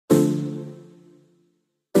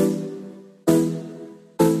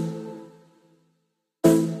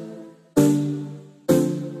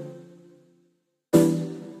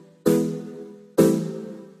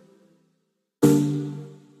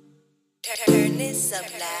Listen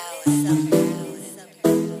loud.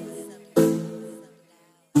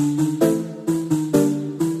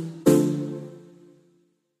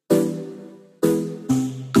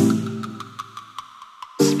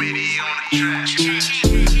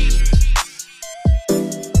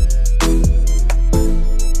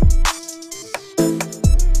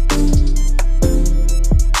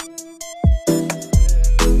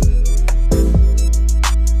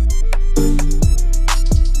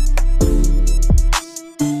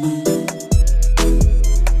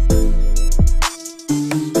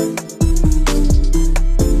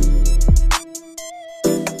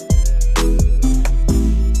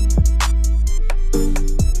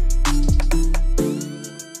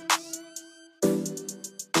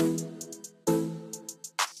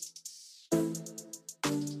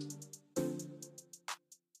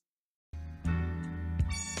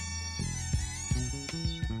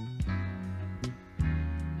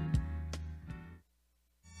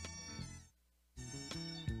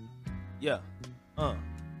 Yeah.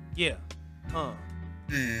 Yeah.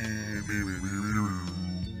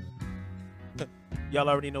 Y'all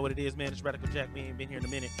already know what it is, man. It's Radical Jack. We ain't been here in a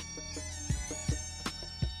minute.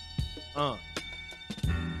 My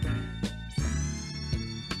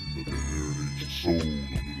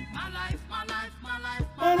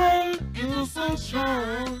life is a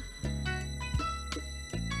sunshine.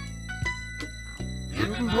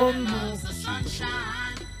 Everybody loves the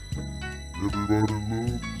sunshine. Everybody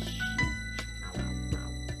loves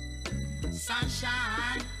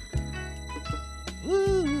sunshine.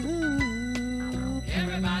 Ooh.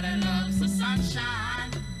 Everybody loves the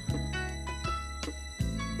sunshine.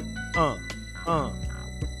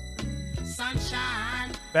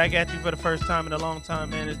 Sunshine. Back at you for the first time in a long time,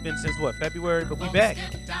 man. It's been since what, February? But we back.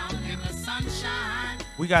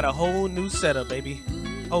 We got a whole new setup, baby.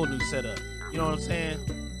 Whole new setup. You know what I'm saying?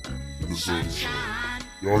 The sunshine.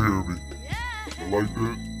 Y'all hear me? I like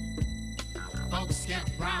that. Folks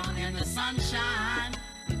get brown in the sunshine.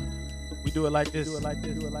 We do it like this.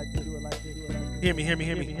 Hear me.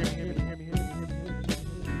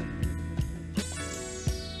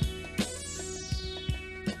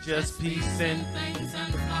 Just peace and things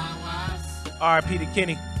and flowers. R.I.P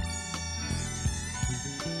Kenny.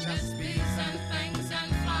 Just peace and things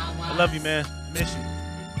and flowers. I love you, man. Miss you.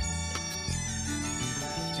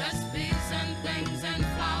 Just peace and things and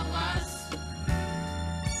flowers.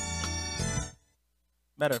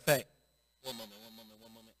 Matter of fact. One moment.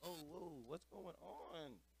 Oh, whoa, what's going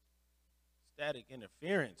on? Static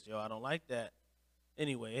interference, yo. I don't like that.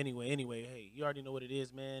 Anyway. Hey, you already know what it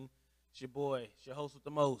is, man. It's your boy, it's your host with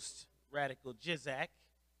the most, Radical Jizzak.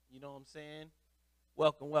 You know what I'm saying?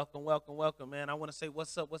 Welcome, man. I want to say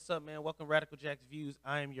what's up, man. Welcome, Radical Jack's Views.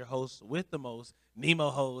 I am your host with the most, Nemo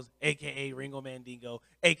Hose, a.k.a. Ringo Mandingo,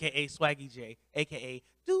 a.k.a. Swaggy J, a.k.a.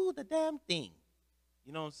 Do the Damn Thing.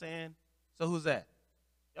 You know what I'm saying? So who's that?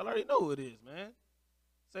 Y'all already know who it is, man.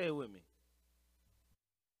 Say it with me.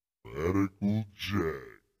 Radical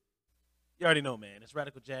Jack. You already know, man. It's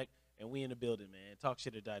Radical Jack, and we in the building, man. Talk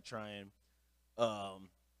shit or die trying.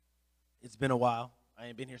 It's been a while. I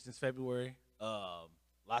ain't been here since February.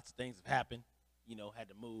 Lots of things have happened. You know, had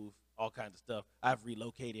to move, all kinds of stuff. I've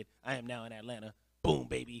relocated. I am now in Atlanta. Boom,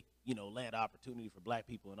 baby. You know, land opportunity for black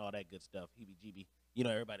people and all that good stuff. Heebie-jeebie. You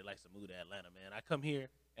know, everybody likes to move to Atlanta, man. I come here,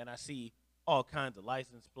 and I see all kinds of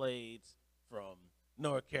license plates from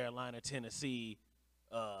North Carolina, Tennessee,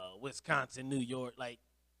 Wisconsin, New York. Like,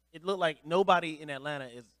 it looked like nobody in Atlanta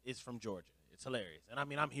is from Georgia. It's hilarious. And I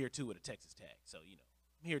mean, I'm here too with a Texas tag. So, you know,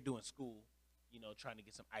 I'm here doing school, you know, trying to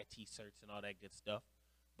get some IT certs and all that good stuff.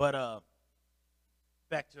 But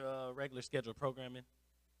back to regular scheduled programming.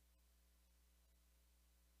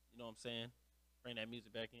 You know what I'm saying? Bring that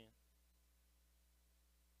music back in.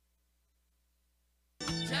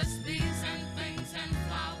 Just these and things and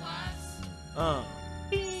flowers.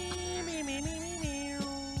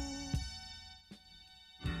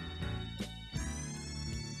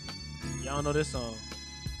 Y'all know this song.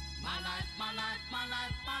 My life.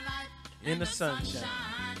 In the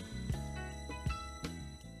sunshine.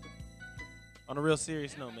 On a real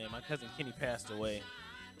serious note, man, my cousin Kenny passed away.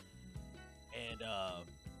 And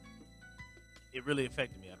it really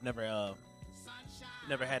affected me. I've never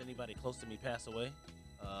had anybody close to me pass away.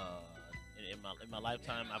 In my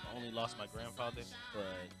lifetime, I've only lost my grandfather, but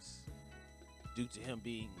due to him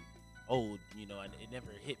being old, you know, it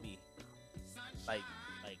never hit me like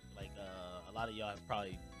a lot of y'all have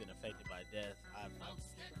probably been affected by death. I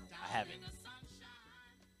haven't.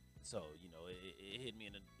 So, you know, it hit me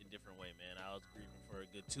in a different way, man. I was grieving for a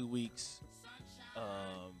good 2 weeks.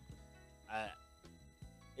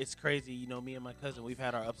 it's crazy. You know, me and my cousin, we've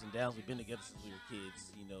had our ups and downs. We've been together since we were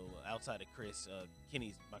kids. You know, outside of Chris,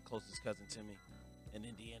 Kenny's my closest cousin to me, and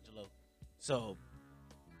then D'Angelo. So,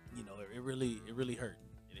 you know, it really hurt.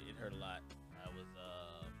 It hurt a lot. I was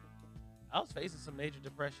I was facing some major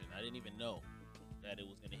depression. I didn't even know that it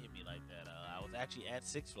was gonna hit me like that. I was actually at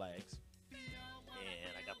Six Flags,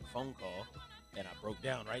 and I got the phone call, and I broke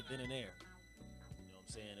down right then and there. You know what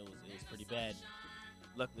I'm saying? It was pretty bad.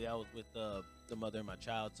 Luckily, I was with the mother of my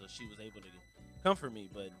child, so she was able to comfort me.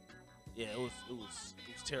 But yeah, it was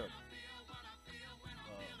terrible.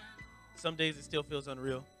 Some days it still feels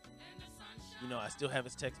unreal. You know, I still have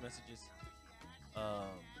his text messages.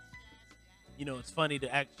 Um, you know, it's funny.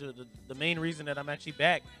 The main reason that I'm actually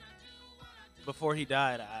back before he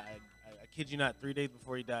died, I kid you not, 3 days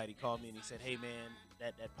before he died, he called me and he said, "Hey man,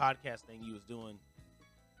 that podcast thing you was doing,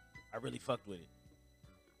 I really fucked with it,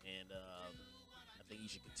 and I think you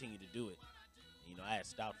should continue to do it." You know, I had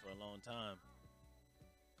stopped for a long time,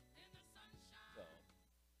 so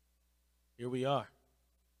here we are,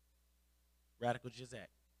 Radical Jizak.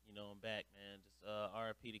 You know, I'm back, man. Just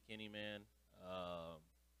R.I.P to Kenny, man. Um,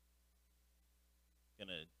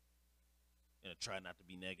 gonna gonna try not to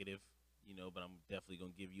be negative, you know, but I'm definitely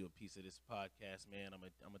gonna give you a piece of this podcast, man. I'm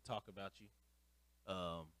gonna talk about you.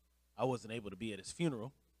 Um, I wasn't able to be at his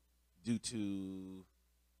funeral due to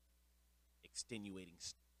extenuating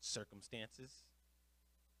circumstances.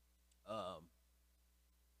 Um,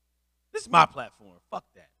 this is my platform. Fuck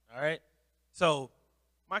that. All right. So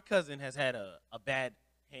my cousin has had a bad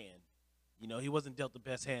hand. You know, he wasn't dealt the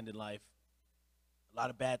best hand in life. A lot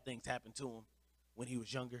of bad things happened to him when he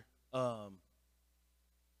was younger.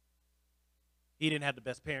 He didn't have the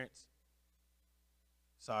best parents.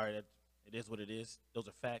 Sorry, that it is what it is. Those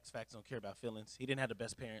are facts. Facts don't care about feelings. He didn't have the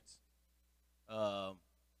best parents. Um,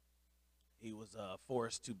 he was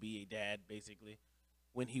forced to be a dad basically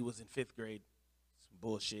when he was in fifth grade. Some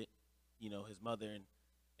bullshit. You know, his mother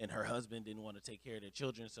and her husband didn't want to take care of their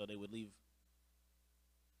children, so they would leave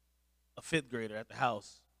a fifth grader at the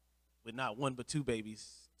house with not one but two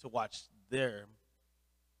babies to watch their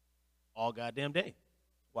all goddamn day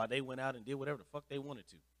while they went out and did whatever the fuck they wanted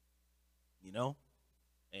to, you know?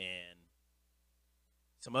 And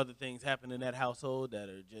some other things happened in that household that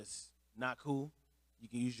are just not cool. You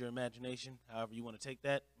can use your imagination however you want to take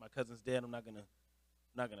that. My cousin's dead. I'm not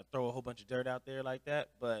gonna throw a whole bunch of dirt out there like that,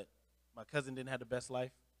 but my cousin didn't have the best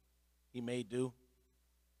life. He made do.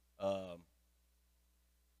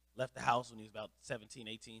 Left the house when he was about 17,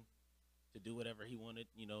 18 to do whatever he wanted,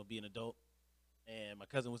 you know, be an adult. And my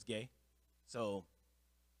cousin was gay. So,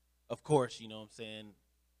 of course, you know what I'm saying,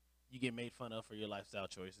 you get made fun of for your lifestyle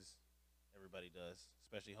choices. Everybody does,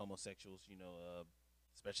 especially homosexuals, you know,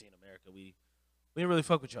 especially in America. We didn't really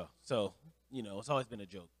fuck with y'all. So, you know, it's always been a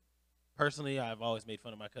joke. Personally, I've always made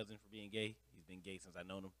fun of my cousin for being gay. He's been gay since I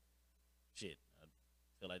known him. Shit, I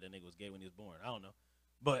feel like that nigga was gay when he was born. I don't know.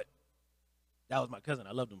 But that was my cousin.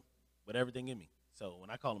 I loved him with everything in me. So when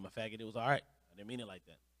I called him a faggot, it was all right. I didn't mean it like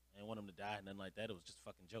that. I didn't want him to die, nothing like that. It was just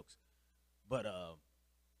fucking jokes. But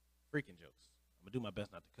freaking jokes. I'm going to do my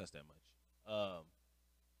best not to cuss that much.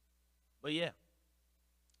 But yeah.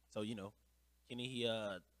 So, you know, Kenny, he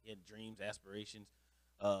had dreams, aspirations.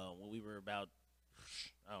 When we were about,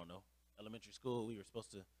 I don't know, elementary school, we were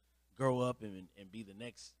supposed to grow up and be the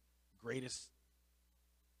next greatest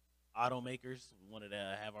automakers. We wanted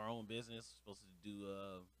to have our own business. We're supposed to do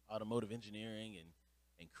automotive engineering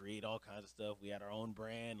and create all kinds of stuff. We had our own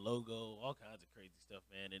brand, logo, all kinds of crazy stuff,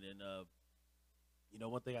 man. And then, you know,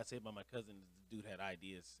 one thing I say about my cousin is the dude had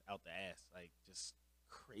ideas out the ass, like just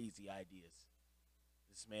crazy ideas.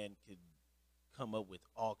 This man could come up with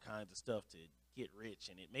all kinds of stuff to get rich,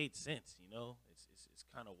 and it made sense, you know. It's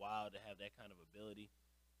kind of wild to have that kind of ability.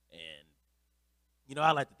 And you know,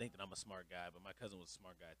 I like to think that I'm a smart guy, but my cousin was a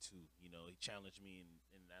smart guy too. You know, he challenged me,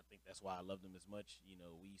 and I think that's why I loved him as much. You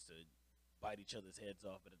know, we used to bite each other's heads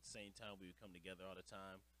off, but at the same time, we would come together all the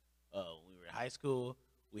time. When we were in high school,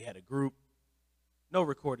 we had a group. No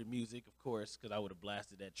recorded music, of course, because I would have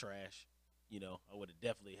blasted that trash. You know, I would have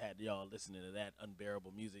definitely had y'all listening to that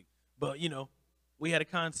unbearable music. But, you know, we had a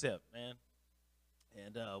concept, man.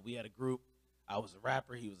 And we had a group. I was a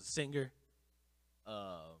rapper. He was a singer.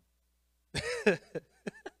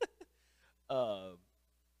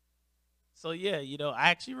 So yeah, you know, I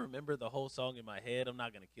actually remember the whole song in my head. I'm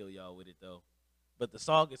not gonna kill y'all with it though, but the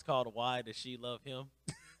song is called "Why Does She Love Him?"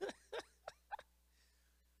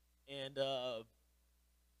 And oh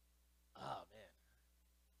man,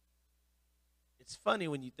 it's funny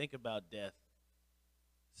when you think about death.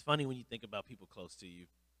 It's funny when you think about people close to you.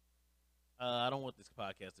 I don't want this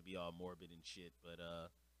podcast to be all morbid and shit, but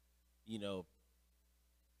you know,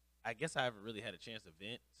 I guess I haven't really had a chance to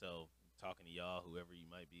vent. So talking to y'all, whoever you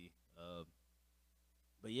might be.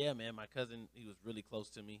 But yeah, man, my cousin, he was really close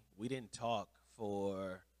to me. We didn't talk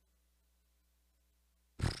for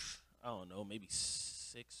I don't know, maybe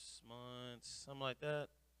 6 months, something like that.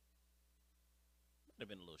 Might have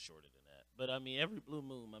been a little shorter than that. But I mean, every blue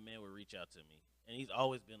moon, my man would reach out to me, and he's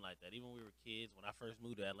always been like that. Even when we were kids, when I first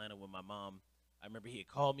moved to Atlanta with my mom, I remember he had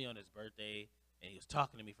called me on his birthday, and he was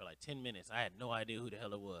talking to me for like 10 minutes. I had no idea who the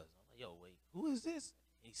hell it was. I'm like, yo, wait, who is this?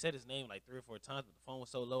 And he said his name like 3 or 4 times, but the phone was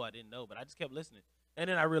so low I didn't know. But I just kept listening, and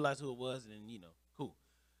then I realized who it was, and then cool.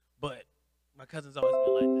 But my cousin's always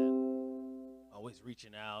been like that, always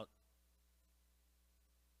reaching out,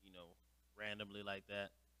 you know, randomly like that.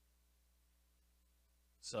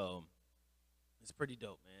 So it's pretty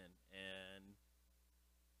dope, man. And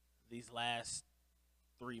these last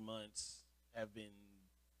 3 months have been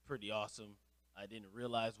pretty awesome. I didn't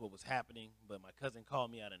realize what was happening, but my cousin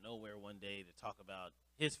called me out of nowhere one day to talk about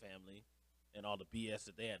his family and all the BS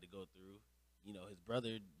that they had to go through. His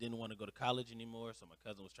brother didn't want to go to college anymore, so my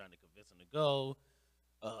cousin was trying to convince him to go.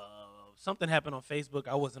 Something happened on Facebook.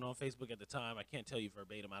 I wasn't on Facebook at the time. I can't tell you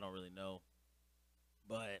verbatim. I don't really know.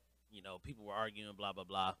 But, people were arguing, blah, blah,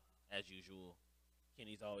 blah, as usual.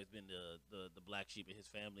 Kenny's always been the black sheep of his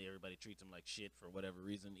family. Everybody treats him like shit for whatever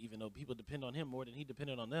reason, even though people depend on him more than he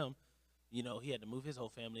depended on them. He had to move his whole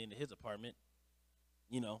family into his apartment,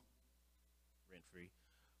 rent-free.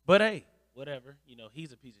 But, hey, whatever.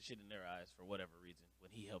 He's a piece of shit in their eyes for whatever reason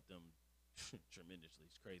when he helped them tremendously.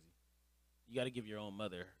 It's crazy. You got to give your own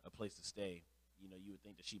mother a place to stay. You would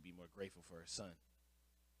think that she'd be more grateful for her son.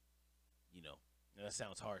 And that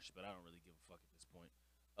sounds harsh, but I don't really give a fuck at this point.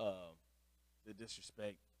 The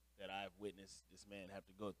disrespect that I've witnessed this man have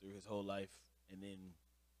to go through his whole life, and then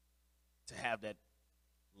to have that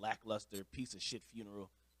lackluster piece of shit funeral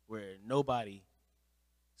where nobody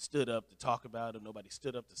stood up to talk about him, nobody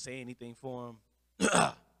stood up to say anything for him.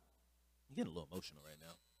 I'm getting a little emotional right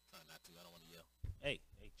now. Trying not to. I don't want to yell. Hey,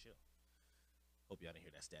 chill. Hope y'all didn't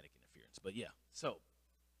hear that static interference. But yeah, so,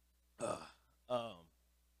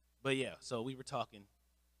 but yeah, so we were talking,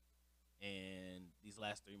 and these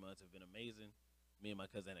last 3 months have been amazing. Me and my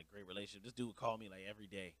cousin had a great relationship. This dude would call me like every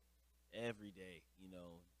day,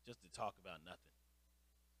 just to talk about nothing.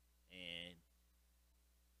 And,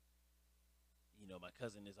 my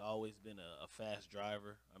cousin has always been a fast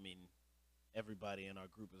driver. I mean, everybody in our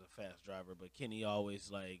group is a fast driver, but Kenny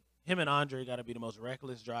always, him and Andre got to be the most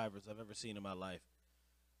reckless drivers I've ever seen in my life.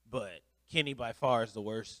 But Kenny by far is the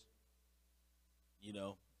worst,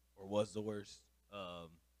 or was the worst.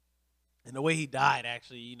 And the way he died,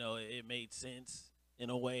 actually, it made sense in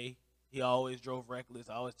a way. He always drove reckless.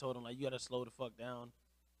 I always told him, you got to slow the fuck down.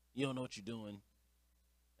 You don't know what you're doing.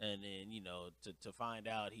 And then, to find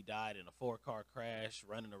out he died in a 4-car crash,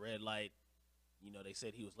 running a red light. They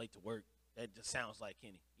said he was late to work. That just sounds like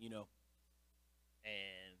Kenny, And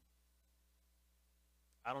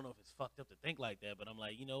I don't know if it's fucked up to think like that, but I'm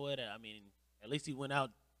like, you know what? I mean, at least he went out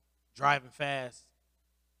driving fast,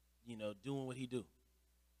 doing what he do.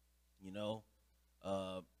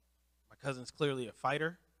 My cousin's clearly a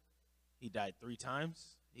fighter. He died 3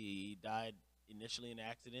 times. He died initially in an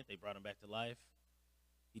accident. They brought him back to life.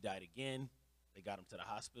 He died again. They got him to the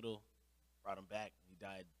hospital, brought him back, and he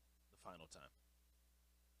died the final time.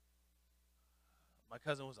 My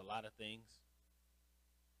cousin was a lot of things.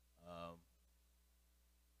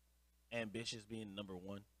 Ambitious being number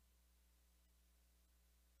 1.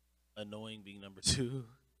 Annoying being number 2.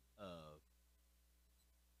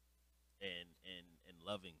 And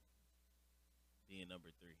loving being number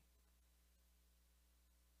 3.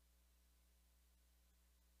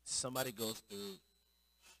 Somebody can go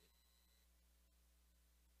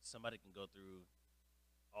through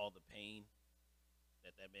all the pain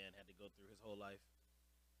that man had to go through his whole life,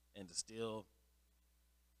 and to still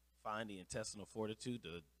find the intestinal fortitude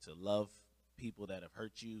to love people that have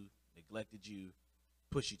hurt you, neglected you,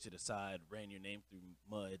 pushed you to the side, ran your name through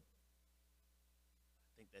mud.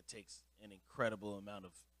 I think that takes an incredible amount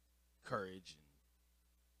of courage and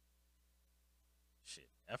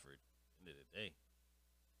effort at the end of the day.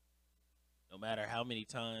 No matter how many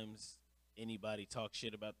times anybody talks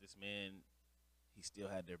shit about this man, he still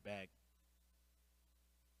had their back.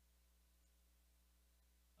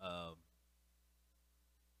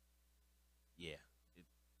 Yeah,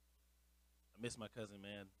 I miss my cousin,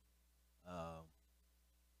 man.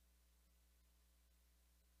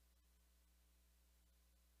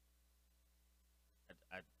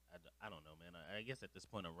 I don't know, man. I guess at this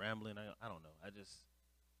point I'm rambling. I don't know.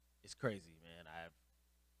 It's crazy, man. I've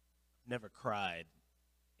never cried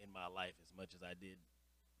in my life as much as I did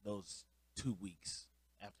those 2 weeks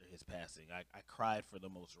after his passing. I cried for the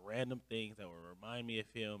most random things that would remind me of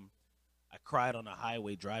him. I cried on the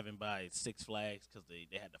highway driving by Six Flags because they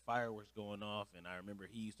had the fireworks going off, and I remember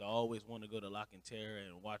he used to always want to go to Lock and Terror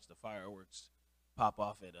and watch the fireworks pop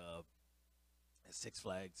off at Six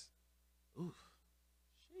Flags. Oof,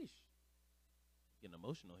 sheesh, getting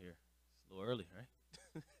emotional here. It's a little early, right?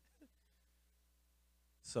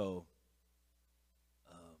 So,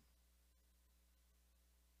 well,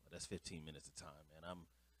 that's 15 minutes of time, man.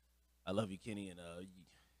 I love you, Kenny, and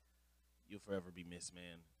you'll forever be missed,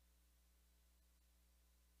 man.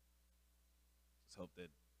 Just hope that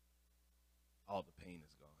all the pain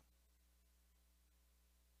is gone.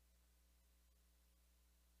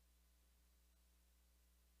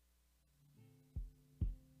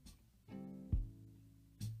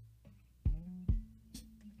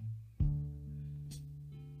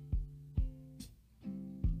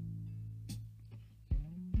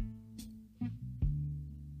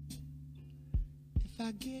 If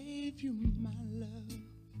I gave you my love,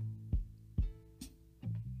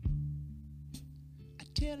 I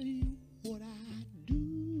tell you what I do.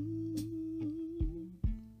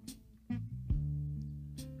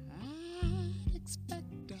 I'd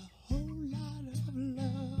expect a whole lot of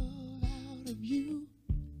love out of you.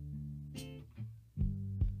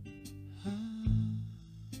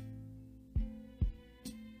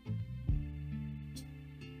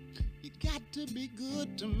 You got to be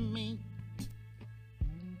good to me.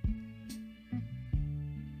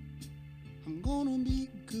 I'm gonna be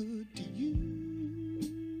good to you.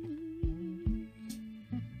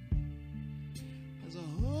 There's a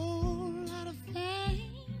whole lot of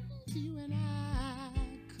things you and I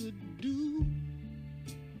could do.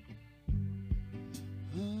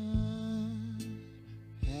 Yeah.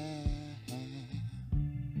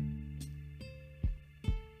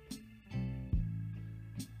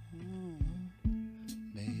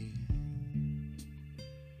 Babe.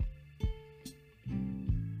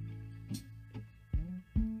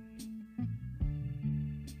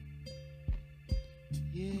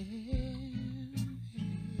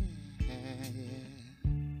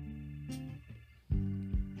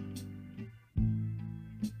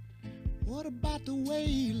 What about the way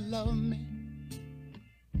you love me?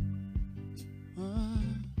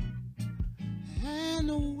 And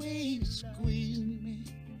the way you squeeze me.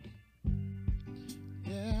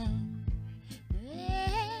 Yeah,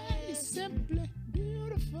 you're simply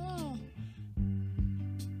beautiful.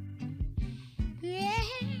 Yeah,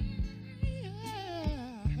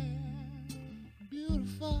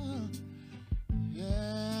 beautiful.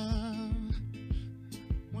 Yeah,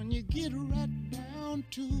 when you get right down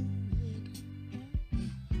to it.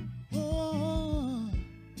 Oh,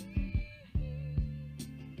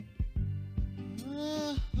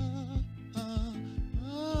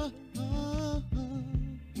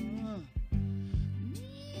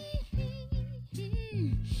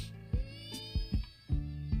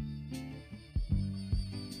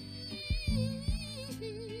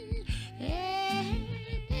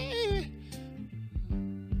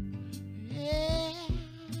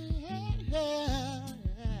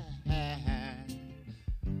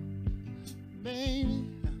 baby,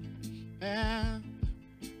 yeah.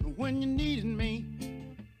 When you needed me,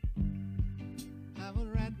 I was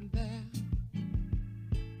right there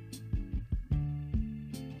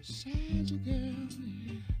beside you, girl.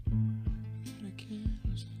 Yeah. Gotta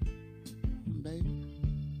kiss, baby,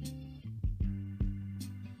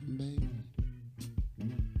 baby,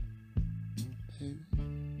 baby.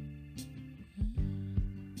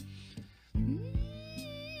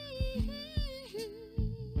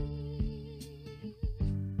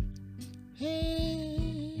 Hey,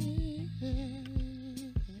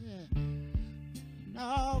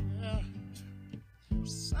 no, girl.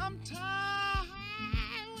 Sometimes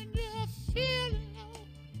when you're feeling low,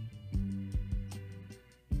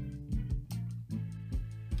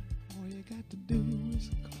 all you got to do is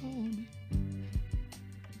call me.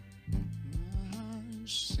 I'm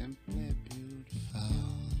simply beautiful.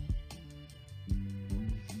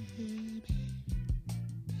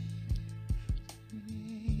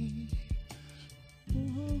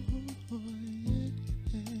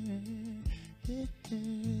 Hey,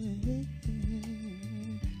 baby.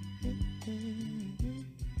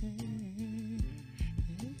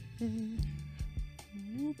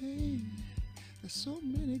 Ooh, baby, there's so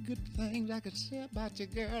many good things I could say about you,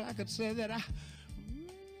 girl. I could say that I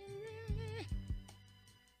really,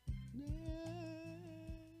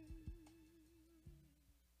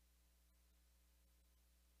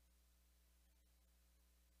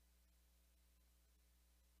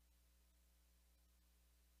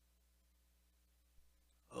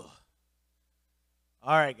 Ugh.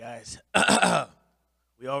 All right, guys.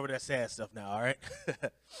 We over that sad stuff now, all right?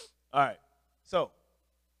 All right. So,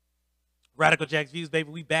 Radical Jack's Views,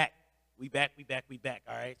 baby, we back. We back,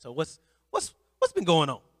 all right? So what's been going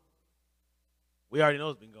on? We already know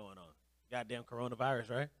what's been going on. Goddamn coronavirus,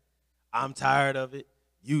 right? I'm tired of it.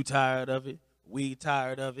 You tired of it. We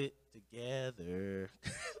tired of it together.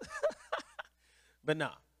 But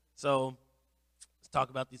nah. So let's talk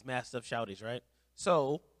about these mass stuff shouties, right?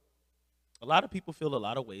 So a lot of people feel a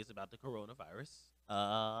lot of ways about the coronavirus.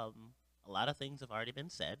 A lot of things have already been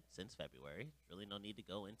said since February. Really no need to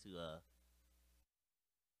go into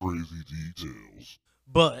Crazy details.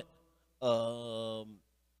 but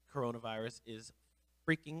coronavirus is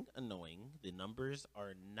freaking annoying. The numbers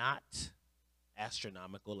are not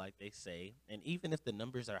astronomical like they say. And even if the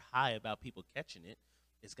numbers are high about people catching it,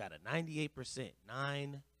 it's got a 98%,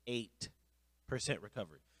 98%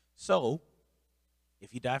 recovery. So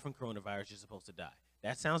if you die from coronavirus, you're supposed to die.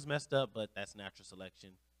 That sounds messed up, but that's natural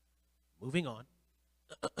selection. Moving on.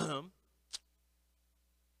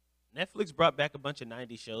 Netflix brought back a bunch of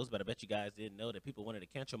 90s shows, but I bet you guys didn't know that people wanted to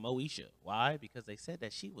cancel Moesha. Why? Because they said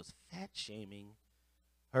that she was fat shaming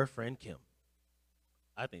her friend Kim.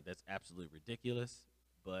 I think that's absolutely ridiculous,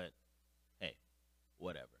 but hey,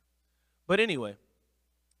 whatever. But anyway,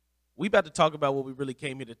 we about to talk about what we really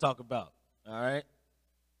came here to talk about, all right?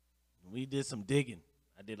 We did some digging.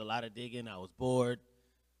 I did a lot of digging. I was bored.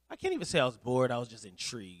 I can't even say I was bored. I was just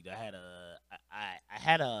intrigued. I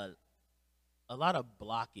had a lot of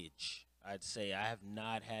blockage, I'd say. I have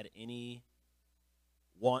not had any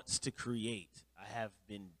wants to create. I have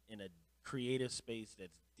been in a creative space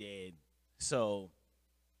that's dead. So,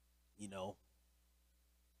 you know,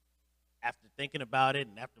 after thinking about it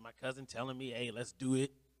and after my cousin telling me, hey, let's do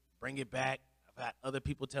it, bring it back, I've had other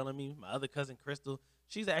people telling me, my other cousin, Crystal,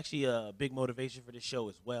 she's actually a big motivation for this show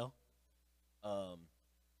as well.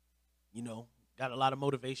 You know, got a lot of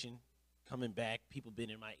motivation coming back. People been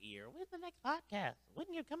in my ear. When's the next podcast? When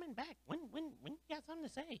you coming back? When you got something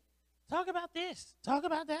to say? Talk about this. Talk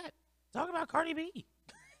about that. Talk about Cardi B.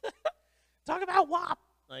 Talk about WAP.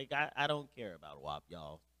 Like, I don't care about WAP,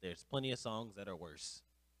 y'all. There's plenty of songs that are worse.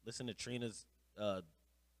 Listen to Trina's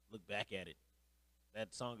Look Back at It.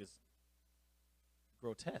 That song is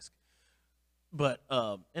grotesque. But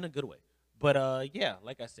in a good way. But yeah,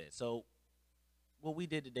 like I said, so what we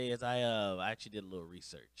did today is I actually did a little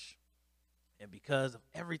research. And because of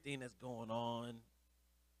everything that's going on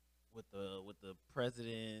with the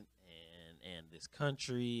president and this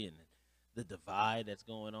country and the divide that's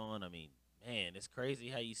going on, I mean, man, it's crazy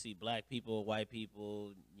how you see black people, white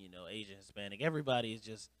people, you know, Asian, Hispanic, everybody is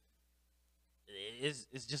just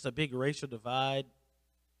it's just a big racial divide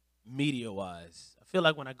media wise. I feel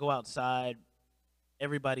like when I go outside,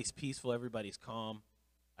 everybody's peaceful, everybody's calm.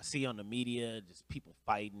 I see on the media just people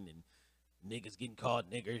fighting and niggas getting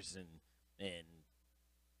called niggers and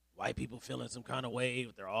white people feeling some kind of way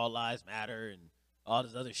with their all lives matter and all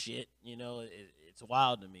this other shit. You know, it's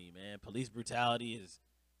wild to me, man. Police brutality it's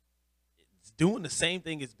doing the same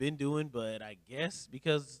thing it's been doing, but I guess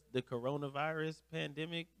because the coronavirus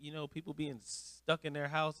pandemic, you know, people being stuck in their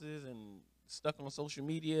houses and stuck on social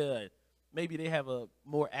media, maybe they have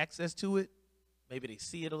more access to it. Maybe they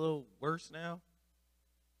see it a little worse now.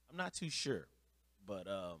 I'm not too sure, but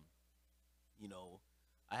you know,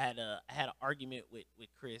 I had an argument with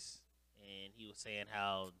Chris, and he was saying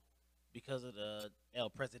how because of the El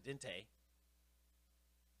Presidente,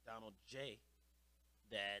 Donald J,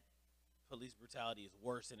 that police brutality is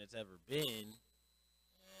worse than it's ever been.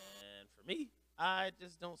 And for me, I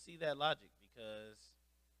just don't see that logic because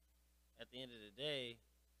at the end of the day,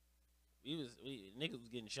 niggas was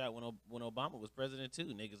getting shot when Obama was president too.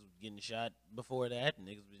 Niggas was getting shot before that, and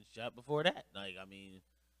niggas been shot before that. Like, I mean,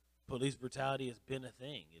 police brutality has been a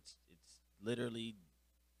thing. It's literally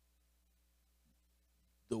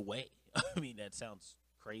the way. I mean, that sounds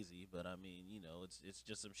crazy, but I mean, you know, it's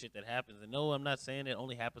just some shit that happens. And no, I'm not saying it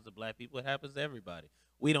only happens to black people. It happens to everybody.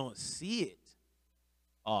 We don't see it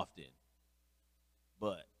often,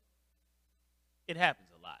 but it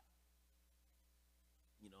happens a lot.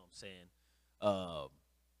 You know what I'm saying?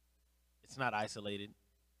 It's not isolated.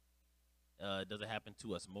 Does it happen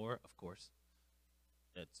to us more? Of course.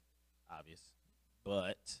 That's obvious.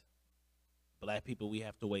 But black people, we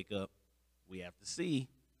have to wake up. We have to see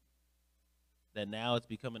that now it's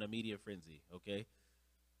becoming a media frenzy, okay?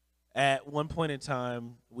 At one point in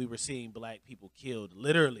time, we were seeing black people killed,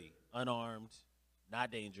 literally unarmed,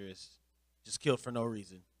 not dangerous, just killed for no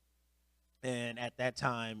reason. And at that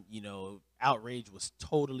time, you know, outrage was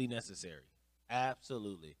totally necessary.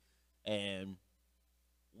 Absolutely. And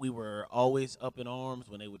we were always up in arms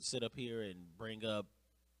when they would sit up here and bring up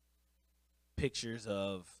pictures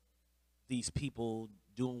of these people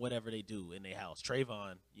doing whatever they do in their house.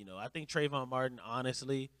 Trayvon, I think Trayvon Martin,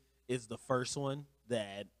 honestly, is the first one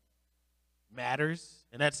that matters.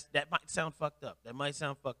 And that might sound fucked up.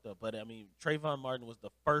 But I mean, Trayvon Martin was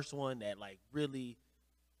the first one that like really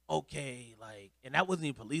okay, like, and that wasn't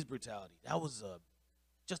even police brutality. That was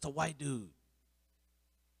just a white dude.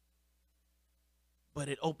 But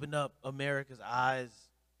it opened up America's eyes,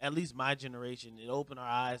 at least my generation. It opened our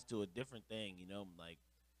eyes to a different thing, like,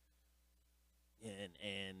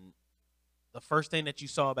 and the first thing that you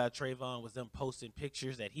saw about Trayvon was them posting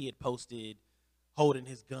pictures that he had posted, holding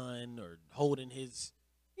his gun or holding his,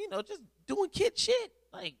 just doing kid shit.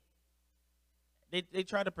 Like, they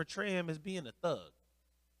try to portray him as being a thug,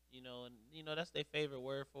 and that's their favorite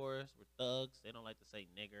word for us. We're thugs. They don't like to say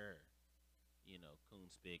nigger or, coon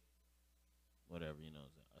spick, whatever,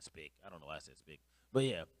 a spick. I don't know why I said spick, but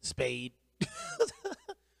yeah, spade.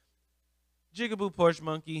 Jigaboo, porch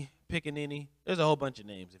monkey, pickaninny. There's a whole bunch of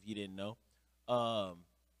names if you didn't know. But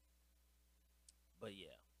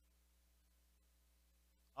yeah,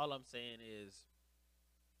 all I'm saying is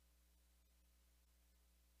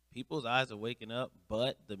people's eyes are waking up,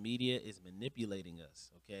 but the media is manipulating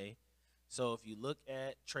us, okay? So if you look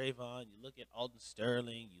at Trayvon, you look at Alton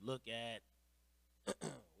Sterling, you look at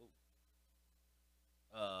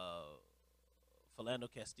Philando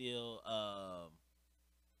Castile, I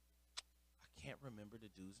can't remember the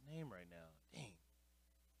dude's name right now. Dang.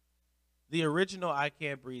 The original I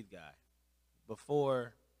Can't Breathe guy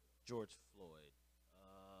before George Floyd.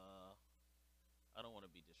 I don't want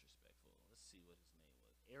to be disrespectful. Let's see what his name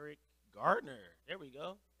was. Eric Gardner. There we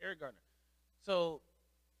go. Eric Gardner. So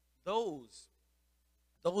those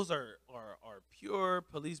are pure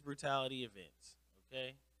police brutality events.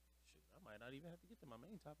 Okay? Shoot, I might not even have to get to my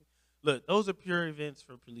main topic. Look, those are pure events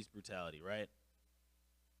for police brutality, right?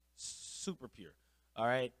 Super pure. All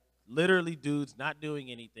right? Literally dudes not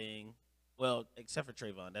doing anything. Well, except for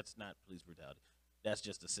Trayvon. That's not police brutality. That's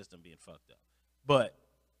just the system being fucked up. But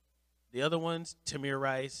the other ones, Tamir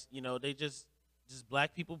Rice, they just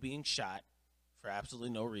black people being shot for absolutely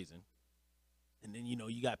no reason. And then,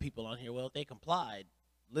 you got people on here, well, they complied.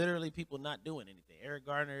 Literally people not doing anything. Eric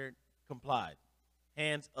Garner complied.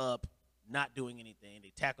 Hands up, not doing anything.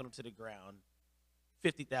 They tackled him to the ground.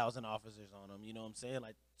 50,000 officers on him. You know what I'm saying?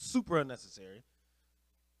 Like, super unnecessary.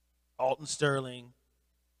 Alton Sterling,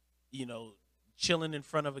 chilling in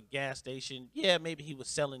front of a gas station. Yeah, maybe he was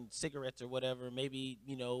selling cigarettes or whatever. Maybe,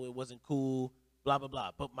 it wasn't cool, blah, blah, blah.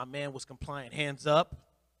 But my man was compliant. Hands up,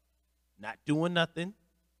 not doing nothing.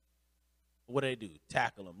 What did they do?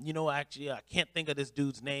 Tackle him. Actually, I can't think of this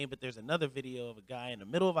dude's name, but there's another video of a guy in the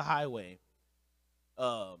middle of a highway,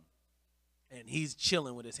 and he's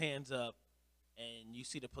chilling with his hands up, and you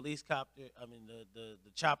see the police copter,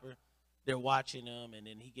 the chopper, they're watching him, and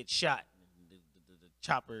then he gets shot. The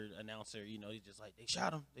chopper announcer, he's just like, they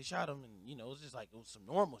shot him, and, it's just like, it was some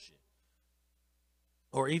normal shit.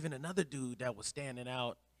 Or even another dude that was standing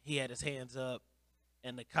out, he had his hands up,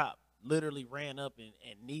 and the cop literally ran up and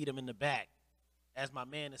kneed him in the back as my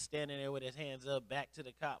man is standing there with his hands up back to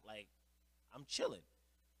the cop, like, I'm chilling.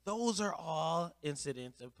 Those are all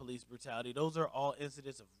incidents of police brutality. Those are all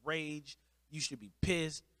incidents of rage. You should be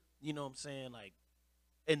pissed. You know what I'm saying? Like,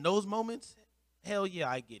 in those moments, hell yeah,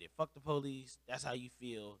 I get it. Fuck the police. That's how you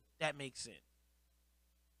feel. That makes sense.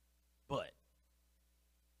 But,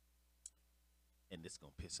 and this is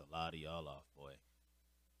going to piss a lot of y'all off, boy,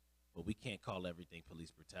 but we can't call everything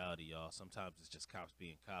police brutality, y'all. Sometimes it's just cops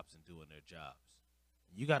being cops and doing their jobs.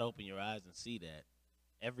 You got to open your eyes and see that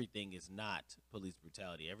everything is not police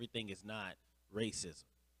brutality. Everything is not racism.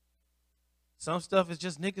 Some stuff is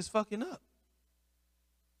just niggas fucking up.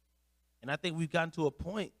 And I think we've gotten to a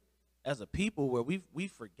point as a people where we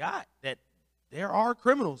forgot that there are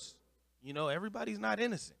criminals. Everybody's not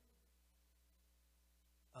innocent.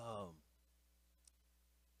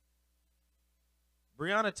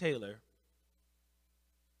 Breonna Taylor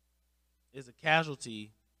is a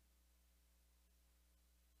casualty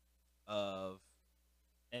of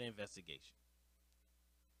an investigation.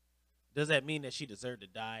 Does that mean that she deserved to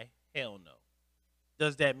die? Hell no.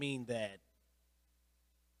 Does that mean that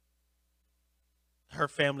her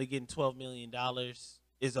family getting $12 million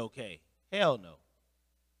is okay? Hell no.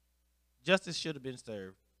 Justice should have been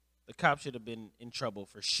served. The cop should have been in trouble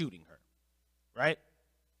for shooting her, right?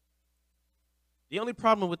 The only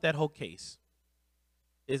problem with that whole case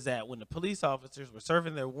is that when the police officers were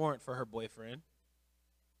serving their warrant for her boyfriend,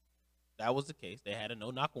 that was the case. They had a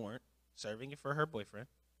no-knock warrant, serving it for her boyfriend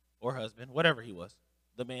or husband, whatever he was,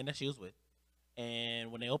 the man that she was with.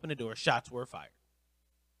 And when they opened the door, shots were fired.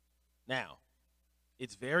 Now,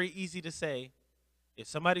 It's very easy to say, if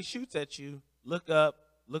somebody shoots at you, look up,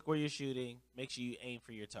 look where you're shooting, make sure you aim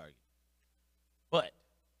for your target. But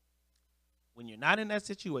when you're not in that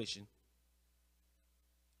situation,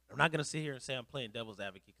 I'm not going to sit here and say I'm playing devil's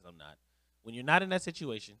advocate because I'm not. When you're not in that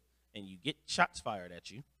situation and you get shots fired at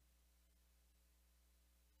you,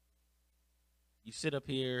 you sit up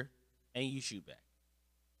here and you shoot back.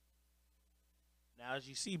 Now, as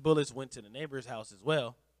you see, bullets went to the neighbor's house as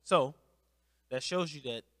well. So that shows you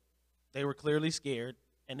that they were clearly scared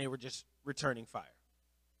and they were just returning fire.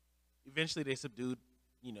 Eventually they subdued,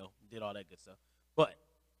 did all that good stuff. But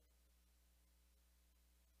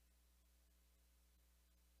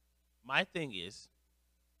my thing is,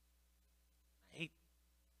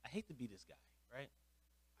 I hate to be this guy, right?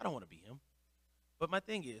 I don't want to be him. But my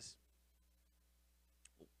thing is,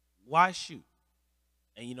 why shoot?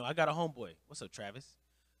 And, I got a homeboy. What's up, Travis?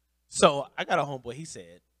 So I got a homeboy. He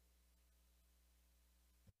said,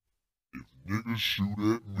 if niggas shoot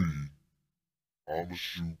at me, I'ma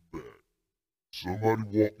shoot back. Somebody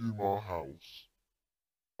walk in my house,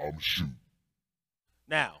 I'ma shoot.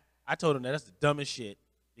 Now, I told him that's the dumbest shit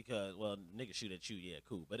because, well, niggas shoot at you, yeah,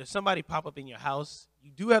 cool. But if somebody pop up in your house,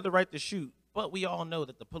 you do have the right to shoot, but we all know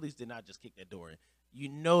that the police did not just kick that door in. You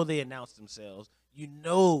know they announced themselves. You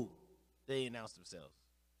know they announced themselves.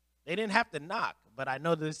 They didn't have to knock, but I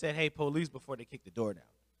know that they said, hey, police, before they kicked the door down.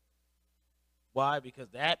 Why? Because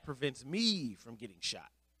that prevents me from getting shot.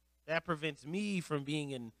 That prevents me from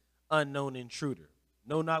being an unknown intruder.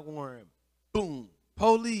 No knock warrant. Boom.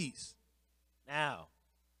 Police. Now,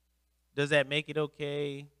 does that make it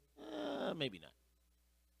okay? Maybe not.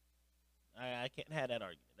 I can't have that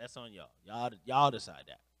argument. That's on y'all. Y'all decide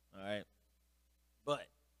that. All right? But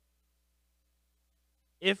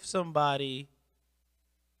if somebody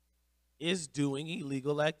is doing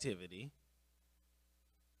illegal activity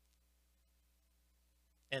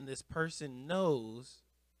and this person knows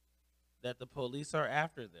that the police are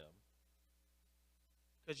after them,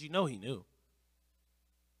 because he knew,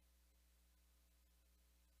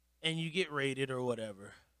 and you get raided or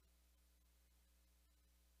whatever,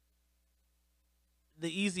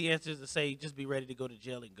 the easy answer is to say just be ready to go to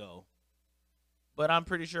jail and go. But I'm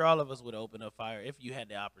pretty sure all of us would open up fire if you had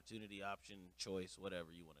the opportunity, option, choice, whatever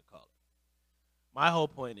you want to call it. My whole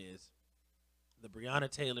point is the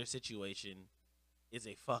Breonna Taylor situation is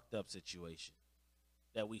a fucked up situation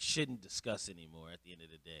that we shouldn't discuss anymore at the end of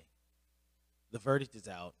the day. The verdict is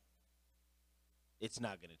out. It's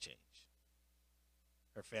not going to change.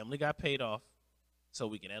 Her family got paid off, so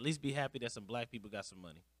we can at least be happy that some black people got some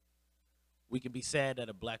money. We can be sad that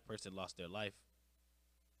a black person lost their life.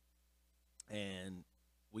 And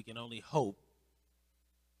we can only hope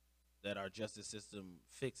that our justice system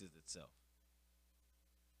fixes itself.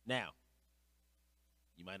 Now,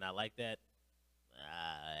 you might not like that.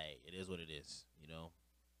 It is what it is,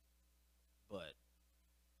 But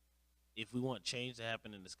if we want change to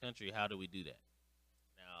happen in this country, how do we do that?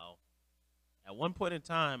 Now, at one point in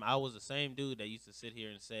time, I was the same dude that used to sit here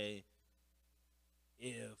and say,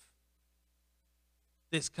 if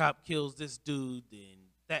this cop kills this dude, then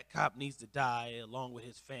that cop needs to die along with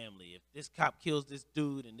his family. If this cop kills this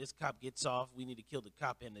dude and this cop gets off, we need to kill the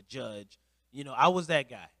cop and the judge. I was that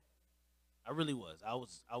guy. I really was. I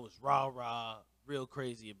was rah, real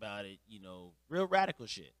crazy about it, real radical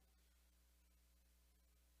shit.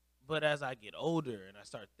 But as I get older and I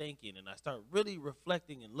start thinking and I start really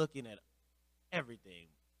reflecting and looking at everything,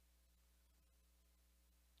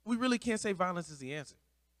 we really can't say violence is the answer.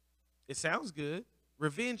 It sounds good.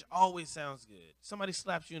 Revenge always sounds good. Somebody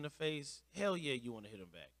slaps you in the face, hell yeah, you want to hit them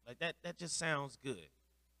back. Like that just sounds good.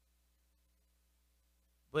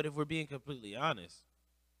 But if we're being completely honest,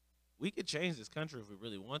 we could change this country if we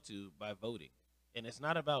really want to by voting. And it's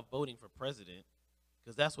not about voting for president,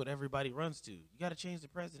 because that's what everybody runs to. You got to change the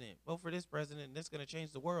president. Vote for this president, and that's going to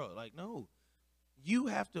change the world. Like, no. You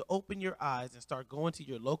have to open your eyes and start going to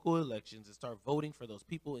your local elections and start voting for those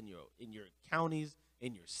people in your counties,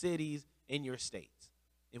 in your cities, in your states.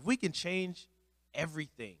 If we can change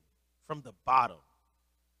everything from the bottom,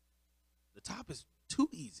 the top is too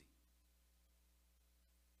easy.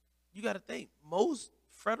 You got to think, most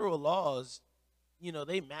federal laws,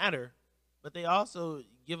 they matter, but they also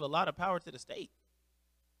give a lot of power to the state.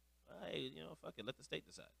 Hey, fuck it, let the state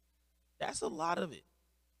decide. That's a lot of it.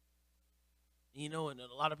 And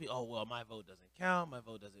a lot of people, oh, well, my vote doesn't count, my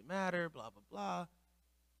vote doesn't matter, blah, blah, blah.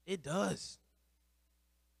 It does.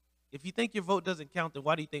 If you think your vote doesn't count, then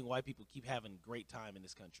why do you think white people keep having great time in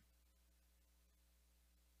this country?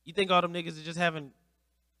 You think all them niggas are just having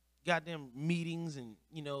goddamn meetings and,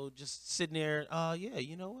 just sitting there, yeah,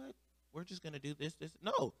 you know what? We're just going to do this.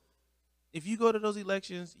 No. If you go to those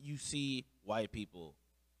elections, you see white people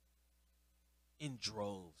in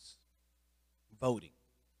droves voting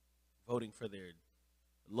for their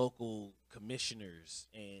local commissioners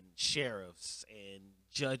and sheriffs and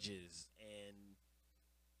judges and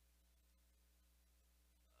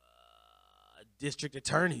district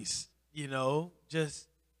attorneys, just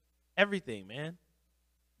everything, man.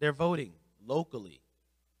 They're voting locally,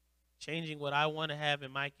 changing what I want to have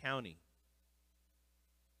in my county.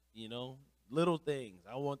 Little things.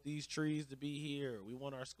 I want these trees to be here. We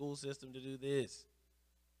want our school system to do this.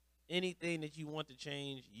 Anything that you want to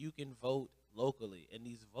change, you can vote locally. And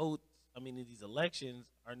these these elections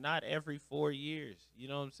are not every 4 years. You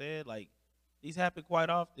know what I'm saying? Like, these happen quite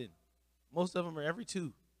often. Most of them are every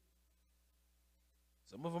 2.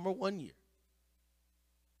 Some of them are 1 year.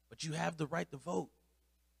 But you have the right to vote.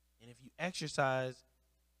 And if you exercise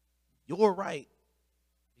your right,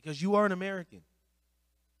 because you are an American,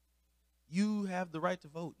 you have the right to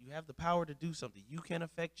vote. You have the power to do something. You can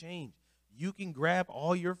affect change. You can grab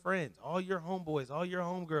all your friends, all your homeboys, all your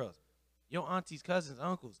homegirls, your aunties, cousins,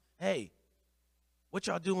 uncles. Hey, what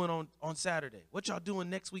y'all doing on Saturday? What y'all doing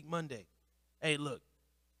next week, Monday? Hey, look,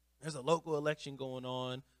 there's a local election going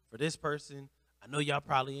on for this person. I know y'all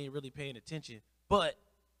probably ain't really paying attention, but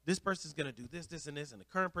this person's going to do this, this, and this, and the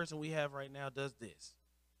current person we have right now does this.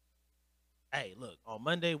 Hey, look, on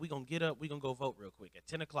Monday, we're going to get up, we're going to go vote real quick at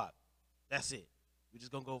 10 o'clock. That's it. We're just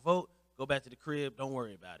going to go vote, go back to the crib, don't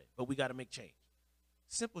worry about it. But we got to make change.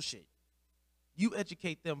 Simple shit. You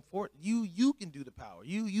educate them for it. You can do the power.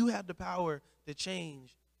 You have the power to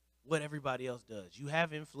change what everybody else does. You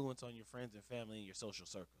have influence on your friends and family and your social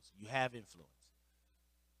circles. You have influence.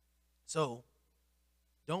 So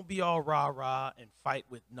don't be all rah-rah and fight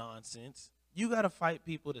with nonsense. You got to fight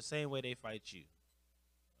people the same way they fight you.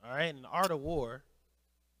 All right? In the art of war,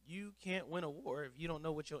 you can't win a war if you don't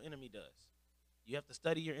know what your enemy does. You have to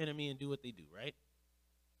study your enemy and do what they do, right?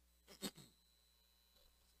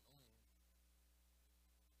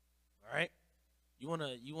 All right? You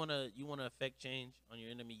wanna affect change on your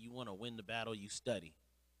enemy, you wanna win the battle, you study.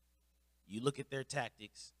 You look at their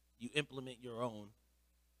tactics, you implement your own.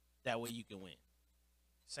 That way you can win.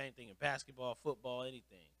 Same thing in basketball, football,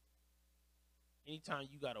 anything. Anytime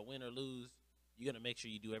you gotta win or lose, you gotta make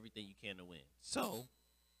sure you do everything you can to win. So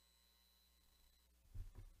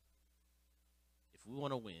if we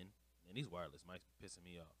want to win, and these wireless mics be pissing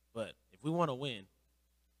me off, but if we want to win,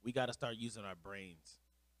 we got to start using our brains.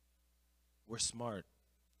 We're smart.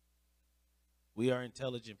 We are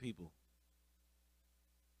intelligent people.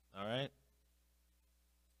 All right?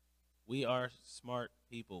 We are smart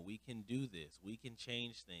people. We can do this. We can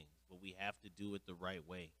change things, but we have to do it the right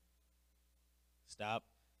way. Stop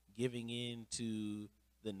giving in to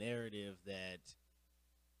the narrative that,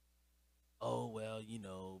 oh, well,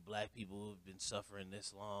 black people have been suffering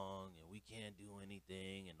this long and we can't do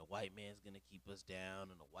anything and the white man's going to keep us down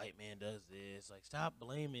and the white man does this. Like, stop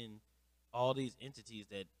blaming all these entities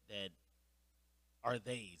that are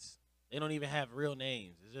theys. They don't even have real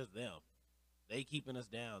names. It's just them. They keeping us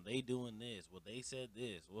down. They doing this. Well, they said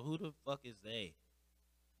this. Well, who the fuck is they?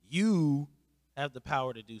 You have the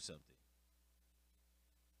power to do something.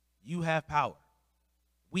 You have power.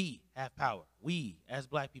 We have power. We, as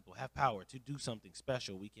black people, have power to do something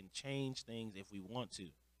special. We can change things if we want to.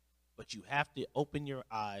 But you have to open your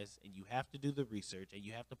eyes, and you have to do the research, and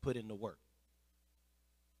you have to put in the work.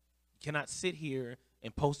 You cannot sit here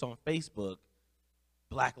and post on Facebook,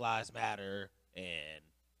 Black Lives Matter, and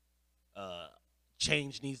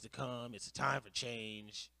change needs to come. It's a time for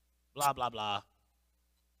change, blah, blah, blah,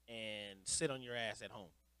 and sit on your ass at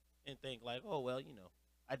home and think like, oh, well,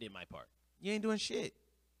 I did my part. You ain't doing shit.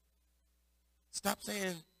 Stop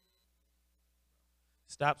saying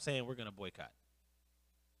we're going to boycott.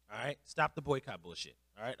 All right? Stop the boycott bullshit.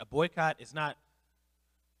 All right? A boycott is not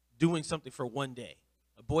doing something for one day.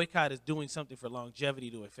 A boycott is doing something for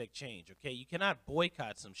longevity to affect change, okay? You cannot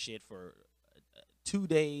boycott some shit for 2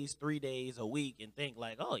 days, 3 days, a week and think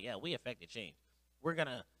like, oh, yeah, we affected change. We're going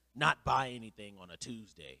to not buy anything on a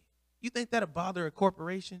Tuesday. You think that'll bother a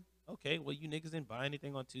corporation? Okay, well, you niggas didn't buy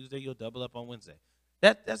anything on Tuesday. You'll double up on Wednesday.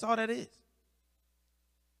 That's all that is.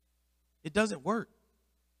 It doesn't work.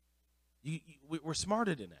 We're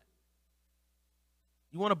smarter than that.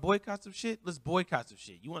 You want to boycott some shit? Let's boycott some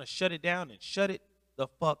shit. You want to shut it down and shut it the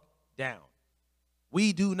fuck down.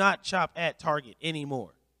 We do not shop at Target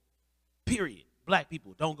anymore. Period. Black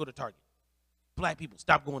people, don't go to Target. Black people,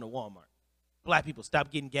 stop going to Walmart. Black people,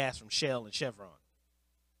 stop getting gas from Shell and Chevron.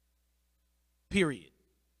 Period.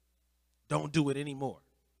 Don't do it anymore.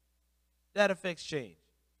 That affects change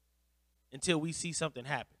until we see something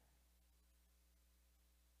happen.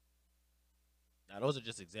 Now, those are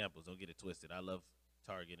just examples. Don't get it twisted. I love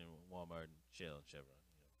Target and Walmart and Shell and Chevron.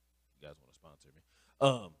 You guys want to sponsor me?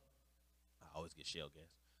 I always get Shell gas.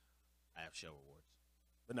 I have Shell rewards.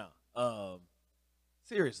 But no,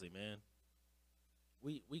 seriously, man,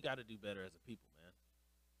 we got to do better as a people, man.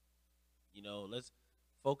 Let's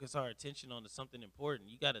focus our attention on something important.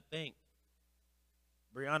 You got to think.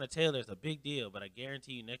 Breonna Taylor is a big deal, but I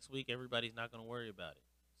guarantee you next week everybody's not going to worry about it.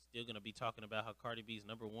 Still going to be talking about how Cardi B's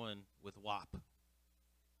 #1 with WAP.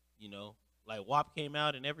 Like WAP came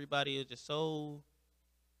out and everybody is just so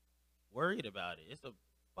worried about it. It's a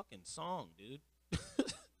fucking song, dude.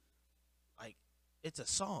 Like, it's a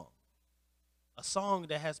song. A song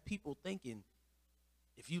that has people thinking,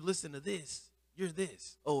 if you listen to this, you're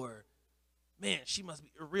this. Or, man, she must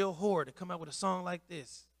be a real whore to come out with a song like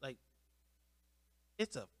this. Like,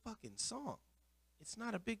 it's a fucking song. It's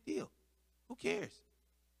not a big deal. Who cares?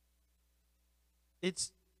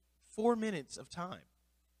 It's 4 minutes of time.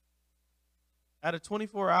 Out of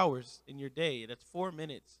 24 hours in your day, that's 4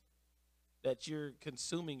 minutes that you're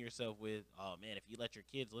consuming yourself with. Oh, man, if you let your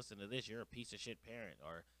kids listen to this, you're a piece of shit parent.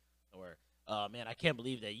 Or man, I can't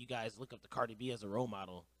believe that you guys look up to Cardi B as a role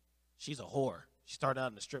model. She's a whore. She started out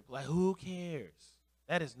in the strip. Like, who cares?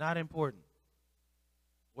 That is not important.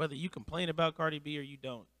 Whether you complain about Cardi B or you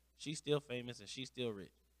don't, she's still famous and she's still rich.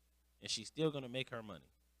 And she's still going to make her money.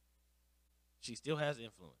 She still has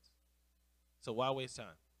influence. So why waste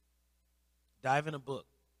time? Dive in a book.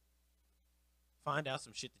 Find out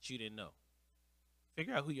some shit that you didn't know.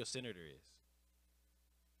 Figure out who your senator is.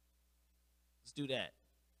 Let's do that.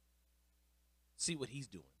 See what he's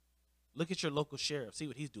doing. Look at your local sheriff. See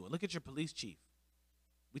what he's doing. Look at your police chief.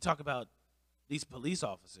 We talk about these police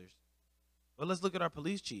officers. But let's look at our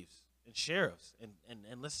police chiefs and sheriffs and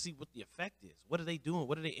let's see what the effect is. What are they doing?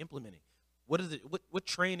 What are they implementing? What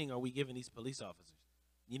training are we giving these police officers?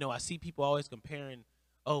 I see people always comparing,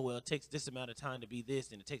 oh, well, it takes this amount of time to be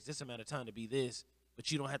this and it takes this amount of time to be this,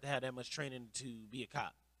 but you don't have to have that much training to be a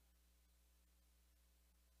cop.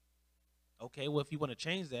 Okay, well, if you want to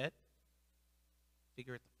change that,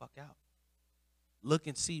 figure it the fuck out. Look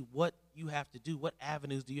and see what you have to do. What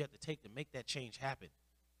avenues do you have to take to make that change happen?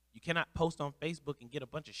 You cannot post on Facebook and get a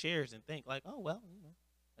bunch of shares and think like, oh, well,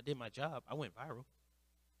 I did my job. I went viral.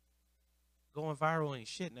 Going viral ain't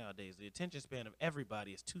shit nowadays. The attention span of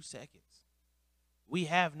everybody is 2 seconds. We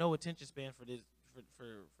have no attention span for this,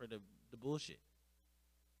 for the bullshit.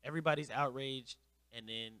 Everybody's outraged, and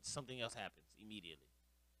then something else happens immediately.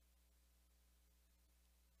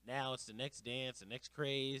 Now it's the next dance, the next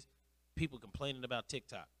craze. People complaining about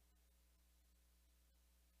TikTok.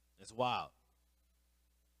 It's wild.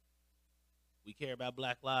 We care about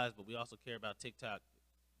Black lives, but we also care about TikTok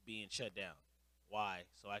being shut down. Why?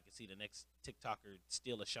 So I can see the next TikToker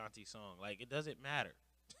steal a Shanti song. Like, it doesn't matter.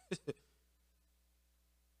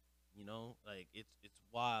 Like, it's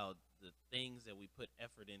wild, the things that we put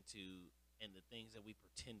effort into and the things that we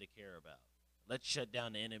pretend to care about. Let's shut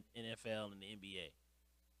down the NFL and the NBA.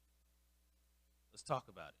 Let's talk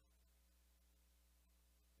about it.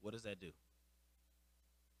 What does that do?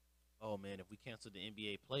 Oh, man, if we cancel the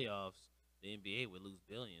NBA playoffs, the NBA would lose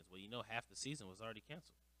billions. Well, half the season was already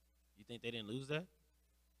canceled. You think they didn't lose that?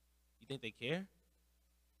 You think they care?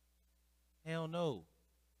 Hell no.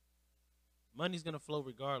 Money's going to flow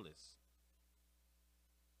regardless.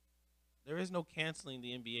 There is no canceling the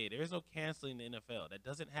NBA. There is no canceling the NFL. That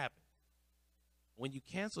doesn't happen. When you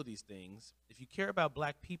cancel these things, if you care about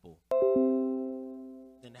black people,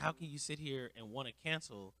 then how can you sit here and want to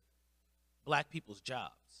cancel black people's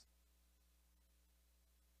jobs?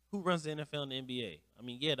 Who runs the NFL and the NBA? I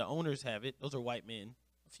mean, yeah, the owners have it. Those are white men,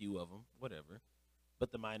 a few of them, whatever.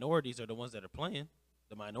 But the minorities are the ones that are playing.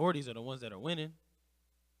 The minorities are the ones that are winning.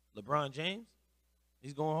 LeBron James,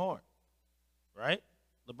 he's going hard, right?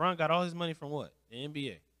 LeBron got all his money from what? The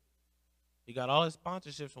NBA. He got all his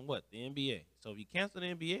sponsorships from what? The NBA. So if you cancel the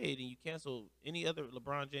NBA, then you cancel any other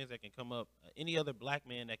LeBron James that can come up, any other black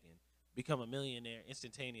man that can become a millionaire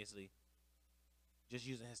instantaneously just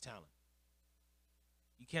using his talent.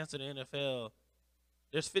 You cancel the NFL,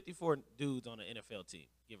 there's 54 dudes on the NFL team,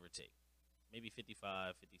 give or take. Maybe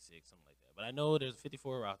 55, 56, something like that. But I know there's a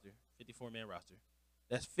 54-man roster.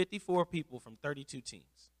 That's 54 people from 32 teams,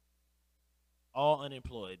 all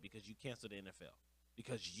unemployed because you canceled the NFL.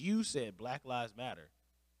 Because you said Black Lives Matter,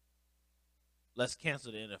 let's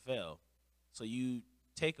cancel the NFL, so you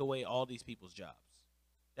take away all these people's jobs.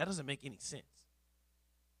 That doesn't make any sense.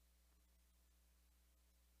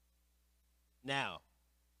 Now,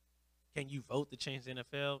 can you vote to change the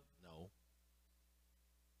NFL? No.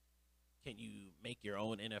 Can you make your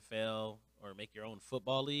own NFL or make your own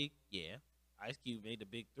football league? Yeah. Ice Cube made the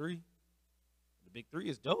Big Three. The big three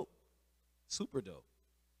is dope, super dope.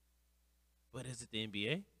 But is it the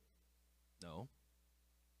NBA? No.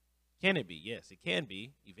 Can it be? Yes, it can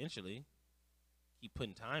be eventually. Keep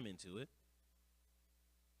putting time into it.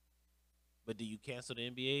 But do you cancel the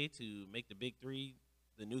NBA to make the big three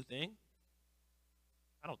the new thing?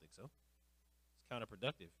 I don't think so. It's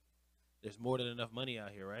counterproductive. There's more than enough money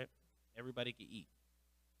out here, right? Everybody can eat.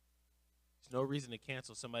 There's no reason to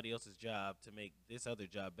cancel somebody else's job to make this other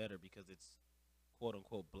job better because it's quote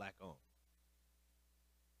unquote black owned.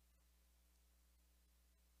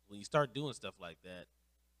 When you start doing stuff like that,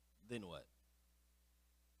 then what?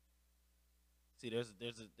 See,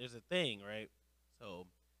 there's a thing, right? So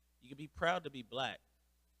you can be proud to be black,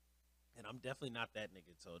 and I'm definitely not that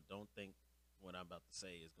nigga. So don't think what I'm about to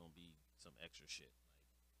say is gonna be some extra shit.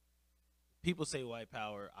 Like, people say white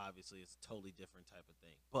power, obviously it's a totally different type of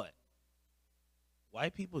thing, but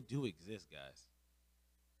white people do exist, guys.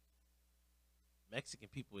 Mexican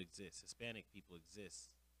people exist, Hispanic people exist,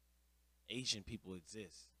 Asian people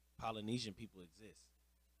exist, Polynesian people exist.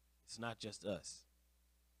 It's not just us.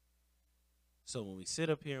 So when we sit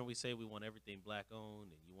up here and we say we want everything black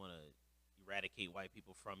owned and you want to eradicate white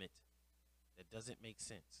people from it, that doesn't make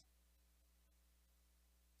sense.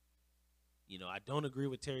 You know, I don't agree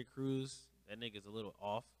with Terry Crews. That nigga's a little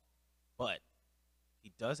off, but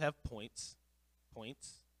he does have points.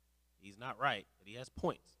 He's not right, but he has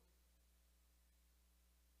points.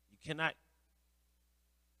 You cannot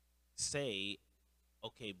say,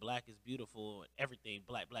 okay, black is beautiful and everything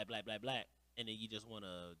black, and then you just want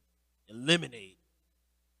to eliminate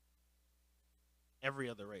every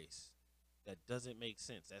other race. That doesn't make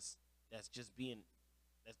sense. That's just being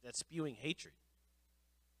that's spewing hatred.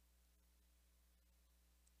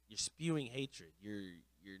 You're spewing hatred.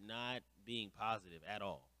 You're not being positive at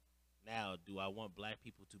all. Now, do I want black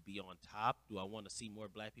people to be on top? Do I want to see more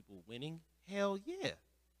black people winning? Hell yeah.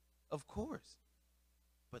 Of course.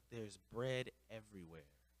 But there's bread everywhere.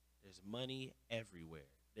 There's money everywhere.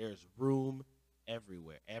 There's room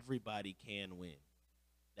everywhere. Everybody can win.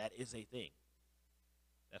 That is a thing.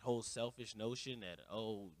 That whole selfish notion that,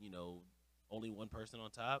 oh, you know, only one person on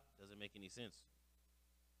top doesn't make any sense.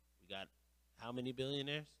 We got how many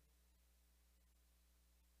billionaires?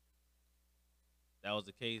 If that was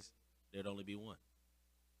the case, there'd only be one.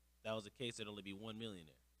 If that was the case, there'd only be 1 millionaire.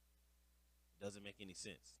 It doesn't make any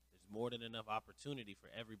sense. There's more than enough opportunity for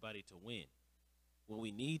everybody to win. What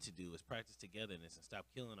we need to do is practice togetherness and stop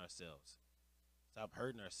killing ourselves. Stop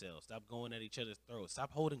hurting ourselves. Stop going at each other's throats.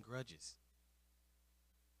 Stop holding grudges.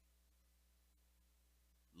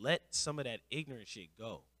 Let some of that ignorant shit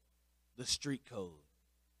go. The street code.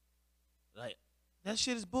 Like, that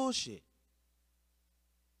shit is bullshit.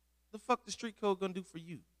 The fuck the street code gonna do for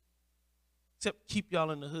you? Except keep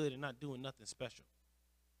y'all in the hood and not doing nothing special.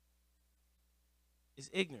 It's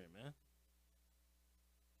ignorant, man.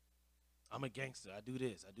 I'm a gangster. I do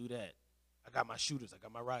this. I do that. I got my shooters. I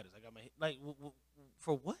got my riders. I got my... Like,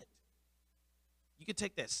 for what? You could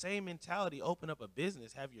take that same mentality, open up a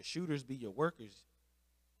business, have your shooters be your workers.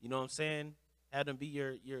 You know what I'm saying? Have them be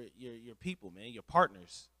your people, man, your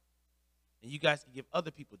partners. And you guys can give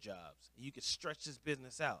other people jobs. And you can stretch this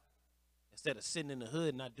business out. Instead of sitting in the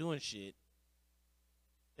hood not doing shit,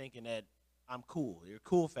 thinking that I'm cool. Your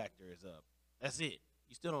cool factor is up. That's it.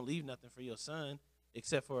 You still don't leave nothing for your son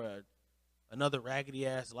except for another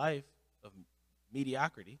raggedy-ass life of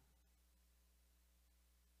mediocrity.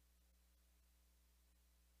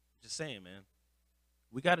 Just saying, man.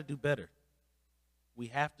 We got to do better. We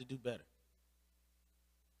have to do better.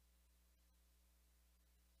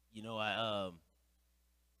 You know, I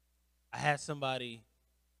had somebody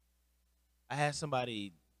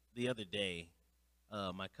the other day.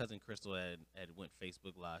 My cousin Crystal had went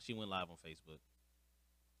Facebook Live. She went live on Facebook,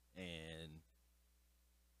 and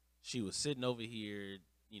she was sitting over here,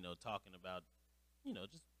 you know, talking about, you know,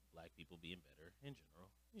 just black people being better in general.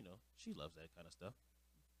 You know, she loves that kind of stuff.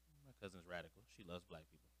 My cousin's radical. She loves black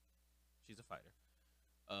people. She's a fighter.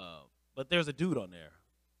 But there's a dude on there,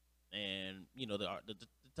 and you know the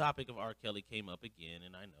topic of R. Kelly came up again,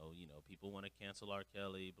 and I know, you know, people want to cancel R.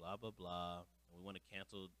 Kelly, blah blah blah, and we want to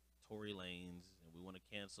cancel Tory Lanez, and we want to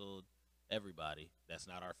cancel everybody. That's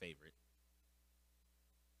not our favorite.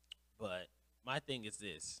 But my thing is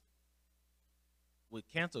this: with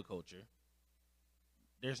cancel culture,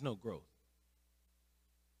 there's no growth.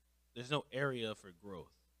 There's no area for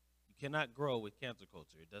growth. You cannot grow with cancel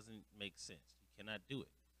culture. It doesn't make sense. You cannot do it.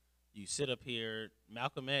 You sit up here.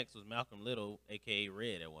 Malcolm X was Malcolm Little, a.k.a.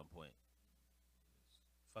 Red, at one point.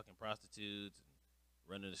 Fucking prostitutes and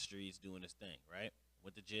running the streets, doing his thing, right?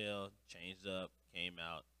 Went to jail, changed up, came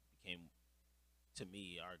out, became, to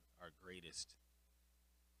me, our greatest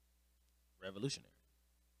revolutionary.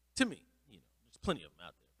 To me, there's plenty of them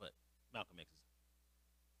out there, but Malcolm X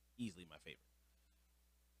is easily my favorite.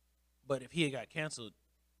 But if he had got canceled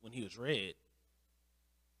when he was red,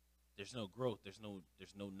 there's no growth, there's no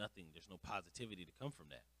nothing, there's no positivity to come from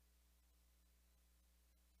that.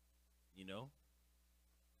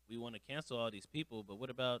 We want to cancel all these people, but what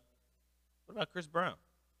about Chris Brown?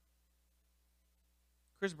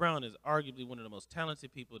 Chris Brown is arguably one of the most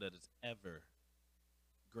talented people that has ever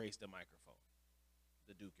graced a microphone.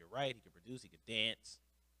 The dude can write, he can produce, he can dance,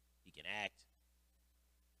 he can act,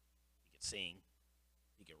 he can sing,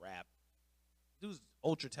 he can rap. Dude's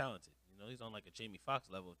ultra talented. He's on like a Jamie Foxx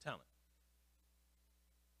level of talent.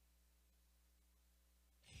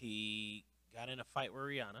 He got in a fight with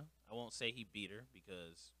Rihanna. I won't say he beat her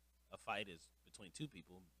because a fight is between two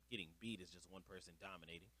people. Getting beat is just one person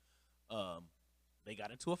dominating. They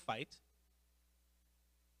got into a fight,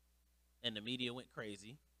 and the media went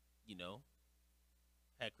crazy.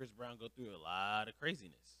 Had Chris Brown go through a lot of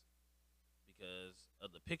craziness because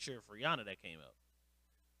of the picture of Rihanna that came up.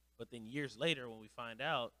 But then years later, when we find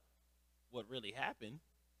out what really happened,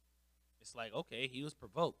 it's like, okay, he was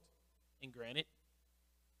provoked. And granted,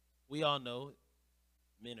 we all know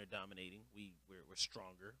men are dominating. We're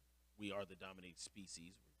stronger. We are the dominating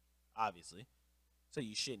species, obviously. So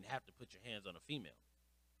you shouldn't have to put your hands on a female.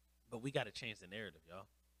 But we got to change the narrative, y'all.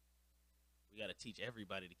 We got to teach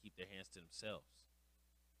everybody to keep their hands to themselves.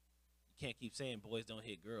 You can't keep saying boys don't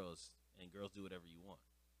hit girls and girls do whatever you want.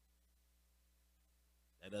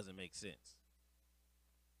 That doesn't make sense.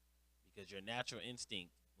 Because your natural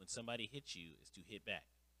instinct when somebody hits you is to hit back.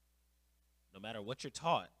 No matter what you're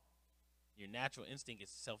taught, your natural instinct is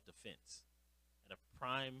self-defense. At a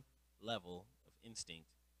prime level of instinct,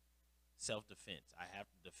 self-defense. I have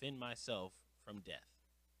to defend myself from death.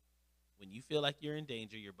 When you feel like you're in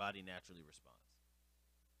danger, your body naturally responds.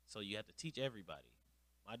 So you have to teach everybody.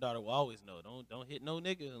 My daughter will always know, don't hit no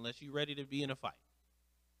nigga unless you're ready to be in a fight.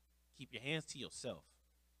 Keep your hands to yourself.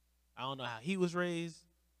 I don't know how he was raised,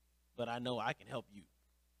 but I know I can help you.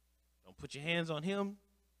 Don't put your hands on him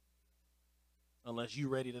unless you're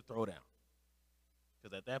ready to throw down.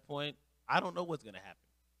 Because at that point, I don't know what's going to happen.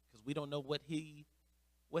 Because we don't know what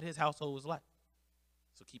his household was like.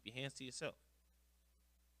 So keep your hands to yourself.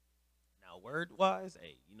 Now, word-wise,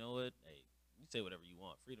 hey, you know what? Hey, you say whatever you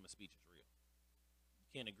want. Freedom of speech is real.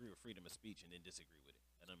 You can't agree with freedom of speech and then disagree with it.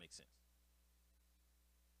 That doesn't make sense.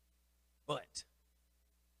 But,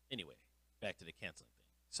 anyway, back to the canceling thing.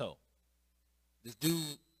 So, this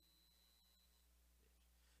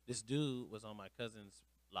dude was on my cousin's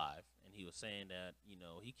live, and he was saying that,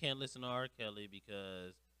 he can't listen to R. Kelly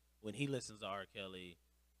because when he listens to R. Kelly,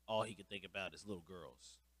 all he can think about is little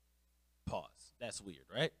girls. Pause. That's weird,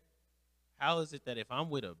 right? How is it that if I'm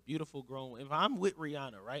with a beautiful if I'm with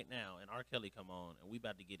Rihanna right now and R. Kelly come on and we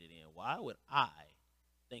about to get it in, why would I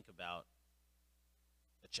think about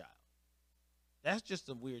a child? That's just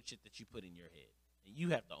some weird shit that you put in your head, and you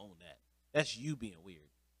have to own that. That's you being weird.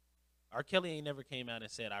 R. Kelly ain't never came out and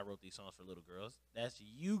said, I wrote these songs for little girls. That's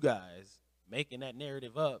you guys making that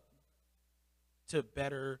narrative up to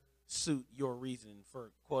better suit your reason for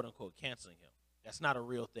quote-unquote canceling him. That's not a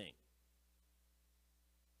real thing.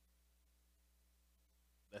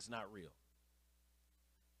 That's not real.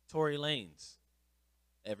 Tory Lanez.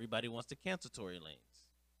 Everybody wants to cancel Tory Lanez.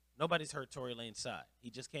 Nobody's heard Tory Lanez side. He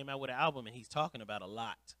just came out with an album and he's talking about a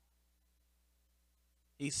lot.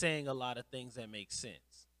 He's saying a lot of things that make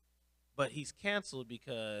sense. But he's canceled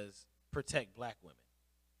because protect black women.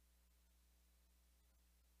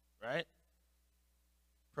 Right?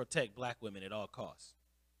 Protect black women at all costs.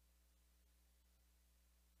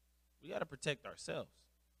 We got to protect ourselves.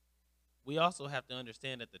 We also have to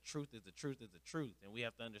understand that the truth is the truth is the truth. And we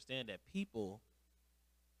have to understand that people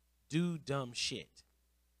do dumb shit.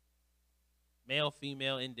 Male,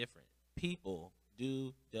 female, indifferent. People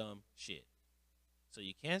do dumb shit. So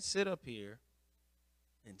you can't sit up here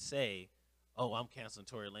and say, oh, I'm canceling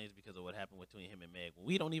Tory Lanez because of what happened between him and Meg. Well,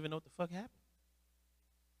 we don't even know what the fuck happened.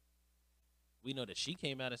 We know that she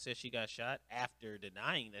came out and said she got shot after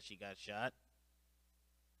denying that she got shot.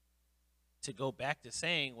 To go back to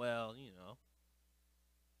saying, well,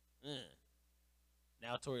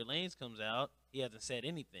 now Tory Lanez comes out. He hasn't said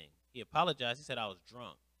anything. He apologized. He said, I was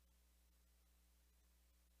drunk.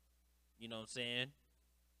 You know what I'm saying?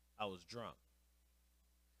 I was drunk.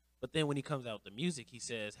 But then when he comes out with the music, he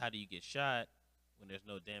says, how do you get shot when there's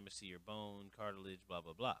no damage to your bone, cartilage, blah,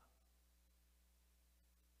 blah, blah.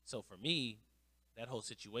 So for me, that whole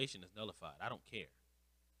situation is nullified. I don't care.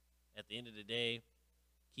 At the end of the day,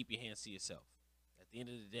 keep your hands to yourself. At the end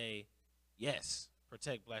of the day, yes,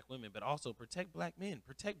 protect black women, but also protect black men,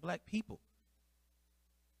 protect black people.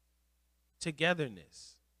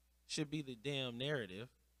 Togetherness should be the damn narrative.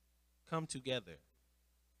 Come together.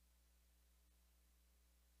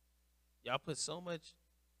 Y'all put so much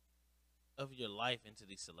of your life into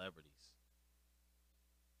these celebrities.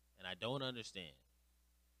 And I don't understand.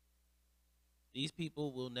 These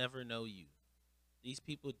people will never know you. These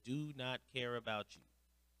people do not care about you.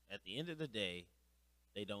 At the end of the day,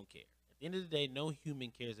 they don't care. At the end of the day, no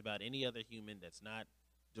human cares about any other human that's not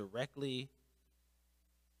directly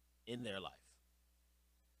in their life.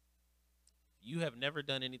 If you have never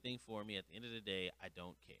done anything for me, at the end of the day, I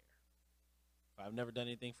don't care. If I've never done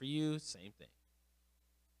anything for you, same thing.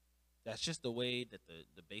 That's just the way that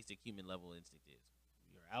the basic human level instinct is.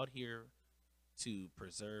 We are out here to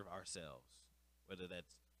preserve ourselves, whether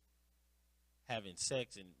that's having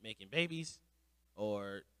sex and making babies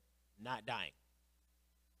or not dying.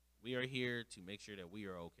 We are here to make sure that we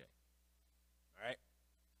are okay. All right?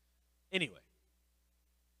 Anyway,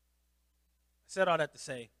 I said all that to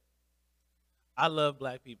say, I love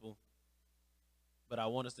black people, but I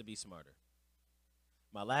want us to be smarter.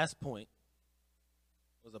 My last point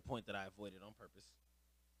was a point that I avoided on purpose.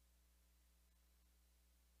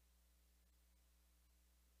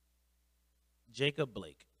 Jacob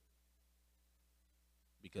Blake.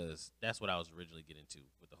 Because that's what I was originally getting to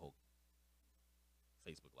with the whole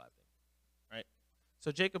Facebook Live thing. Right?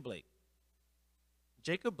 So Jacob Blake.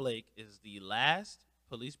 Jacob Blake is the last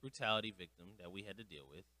police brutality victim that we had to deal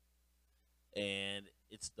with. And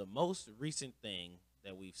it's the most recent thing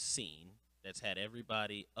that we've seen that's had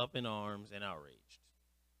everybody up in arms and outraged.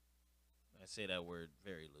 I say that word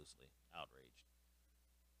very loosely, outraged.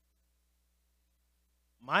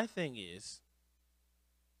 My thing is,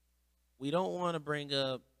 we don't want to bring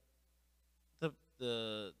up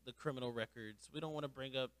the criminal records. We don't want to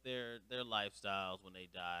bring up their lifestyles when they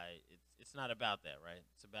die. It's not about that, right?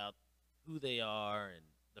 It's about who they are and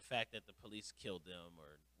the fact that the police killed them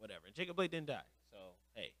or whatever. And Jacob Blake didn't die. So,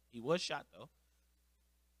 hey, he was shot, though.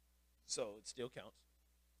 So it still counts.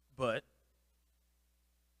 But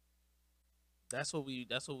that's what we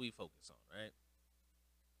focus on, right?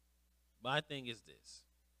 My thing is this.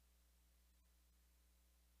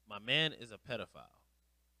 My man is a pedophile.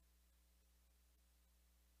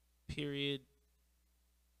 Period.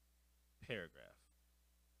 Paragraph.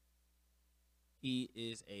 He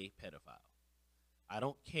is a pedophile. I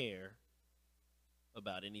don't care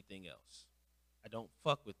about anything else. I don't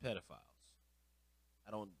fuck with pedophiles.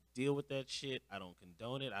 I don't deal with that shit. I don't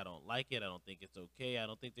condone it. I don't like it. I don't think it's okay. I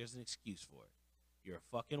don't think there's an excuse for it. You're a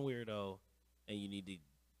fucking weirdo, and you need to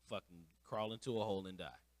fucking crawl into a hole and die.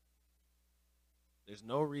 There's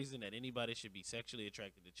no reason that anybody should be sexually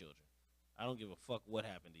attracted to children. I don't give a fuck what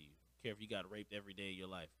happened to you. I don't care if you got raped every day of your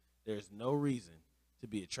life. There's no reason to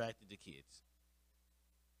be attracted to kids.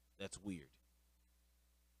 That's weird.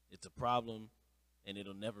 It's a problem, and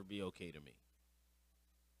it'll never be okay to me.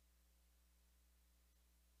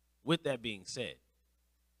 With that being said,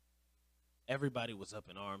 everybody was up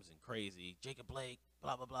in arms and crazy. Jacob Blake,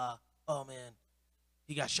 blah, blah, blah. Oh, man,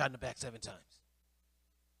 he got shot in the back 7 times.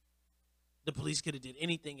 The police could have did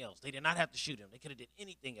anything else. They did not have to shoot him. They could have did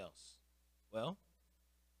anything else. Well,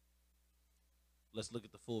 let's look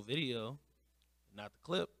at the full video, not the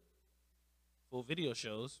clip. Full video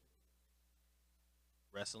shows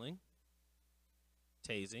wrestling,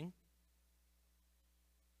 tasing,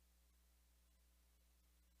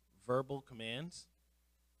 verbal commands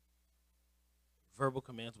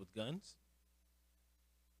with guns,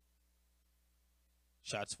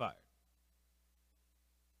 shots fired.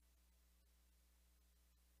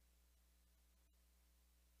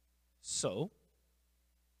 So,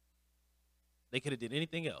 they could have did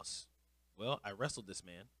anything else. Well, I wrestled this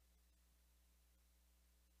man.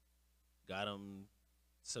 Got him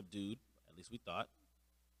subdued, at least we thought.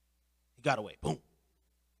 He got away. Boom.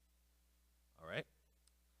 All right.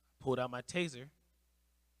 Pulled out my taser.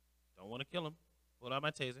 Don't want to kill him. Pulled out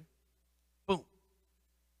my taser. Boom.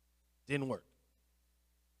 Didn't work.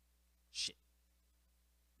 Shit.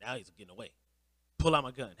 Now he's getting away. Pull out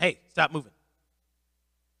my gun. Hey, stop moving.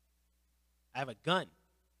 I have a gun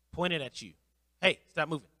pointed at you. Hey, stop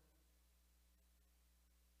moving.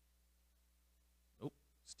 Nope.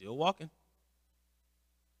 Still walking.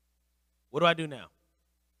 What do I do now?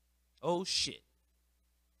 Oh, shit.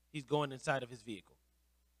 He's going inside of his vehicle.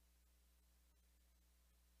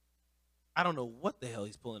 I don't know what the hell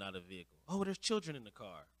he's pulling out of the vehicle. Oh, there's children in the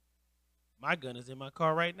car. My gun is in my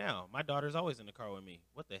car right now. My daughter's always in the car with me.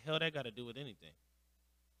 What the hell that got to do with anything?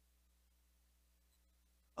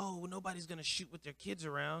 Oh, nobody's going to shoot with their kids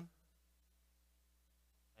around.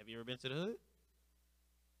 Have you ever been to the hood?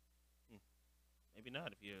 Maybe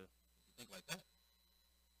not if you think like that.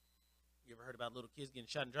 You Never heard about little kids getting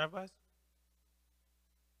shot in drive-bys?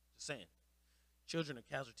 Just saying. Children are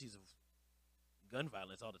casualties of gun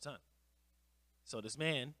violence all the time. So this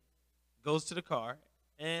man goes to the car,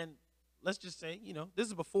 and let's just say, this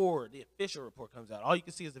is before the official report comes out. All you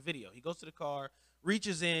can see is the video. He goes to the car,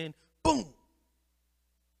 reaches in, boom,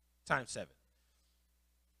 times 7.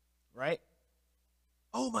 Right?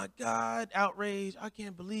 Oh my God, outrage. I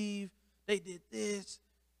can't believe they did this.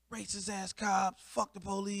 Racist ass cops. Fuck the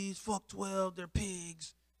police. Fuck 12. They're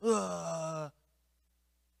pigs. Black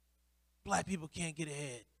people can't get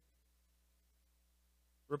ahead.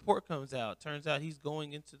 Report comes out. Turns out he's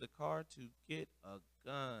going into the car to get a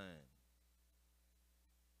gun.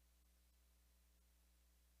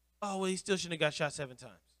 Oh, well, he still shouldn't have got shot 7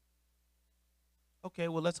 times. Okay,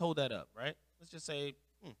 well, let's hold that up, right? Let's just say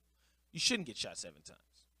you shouldn't get shot 7 times,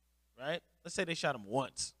 right? Let's say they shot him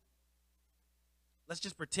once. Let's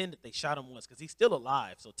just pretend that they shot him once because he's still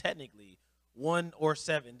alive. So technically, 1 or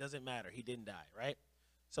 7 doesn't matter. He didn't die, right?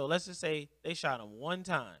 So let's just say they shot him 1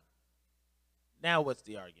 time. Now what's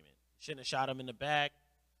the argument? Shouldn't have shot him in the back.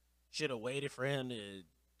 Should have waited for him to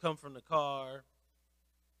come from the car.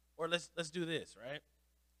 Or let's do this, right?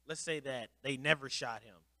 Let's say that they never shot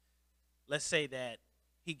him. Let's say that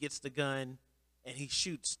he gets the gun and he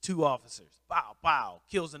shoots 2 officers. Bow, bow,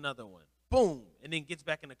 kills another one. Boom, and then gets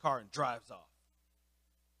back in the car and drives off.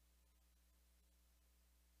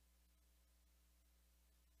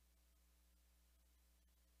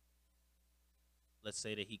 Let's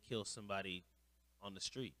say that he kills somebody on the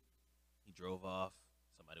street. He drove off.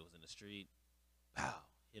 Somebody was in the street. Pow,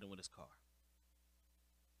 hit him with his car.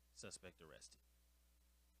 Suspect arrested.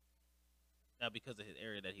 Now, because of his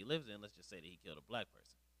area that he lives in, let's just say that he killed a black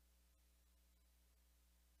person.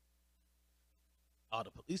 Oh,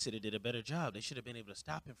 the police said they did a better job. They should have been able to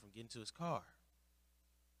stop him from getting to his car.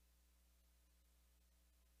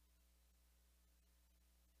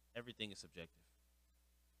 Everything is subjective.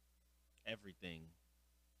 Everything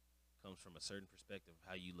comes from a certain perspective of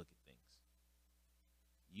how you look at things.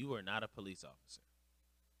 You are not a police officer.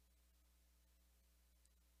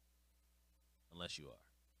 Unless you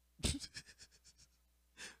are.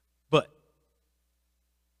 But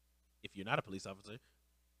if you're not a police officer,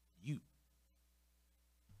 you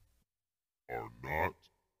are not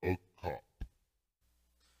a cop.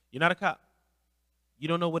 You're not a cop. You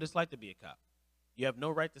don't know what it's like to be a cop. You have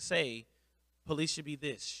no right to say police should be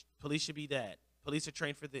this, police should be that, police are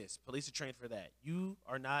trained for this, police are trained for that. You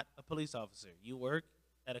are not a police officer. You work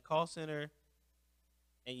at a call center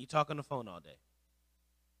and you talk on the phone all day.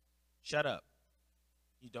 Shut up.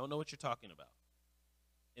 You don't know what you're talking about.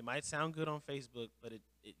 It might sound good on Facebook, but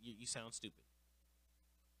you sound stupid.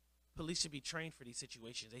 Police should be trained for these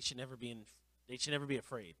situations. They should never be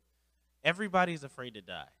afraid. Everybody's afraid to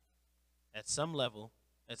die. At some level,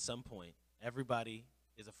 at some point, everybody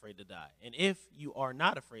is afraid to die. And if you are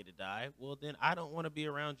not afraid to die, well, then I don't want to be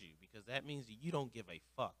around you because that means you don't give a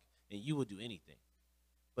fuck and you will do anything.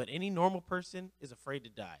 But any normal person is afraid to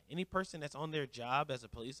die. Any person that's on their job as a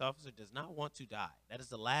police officer does not want to die. That is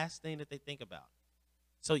the last thing that they think about.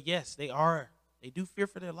 So yes, they do fear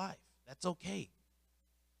for their life. That's okay.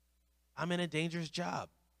 I'm in a dangerous job.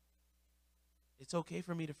 It's okay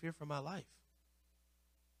for me to fear for my life.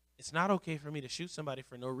 It's not okay for me to shoot somebody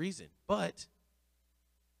for no reason. But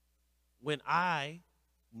when I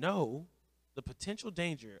know the potential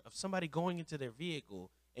danger of somebody going into their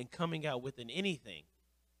vehicle and coming out with anything,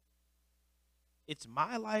 it's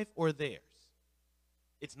my life or theirs.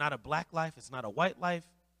 It's not a black life. It's not a white life.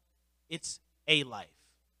 It's a life.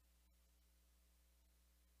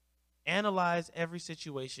 Analyze every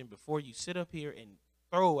situation before you sit up here and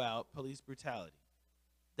throw out police brutality.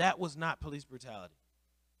 That was not police brutality.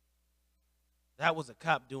 That was a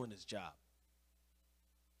cop doing his job.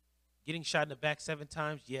 Getting shot in the back 7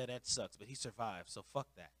 times, yeah, that sucks, but he survived, so fuck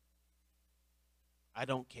that. I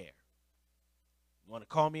don't care. You want to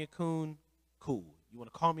call me a coon? Cool. You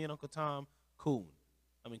want to call me an Uncle Tom? Cool.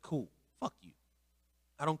 Cool. Fuck you.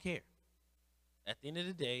 I don't care. At the end of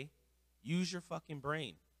the day, use your fucking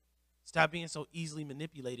brain. Stop being so easily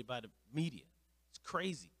manipulated by the media. It's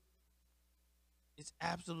crazy. It's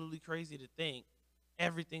absolutely crazy to think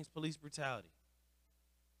everything's police brutality.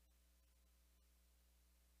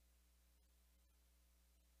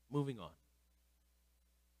 Moving on.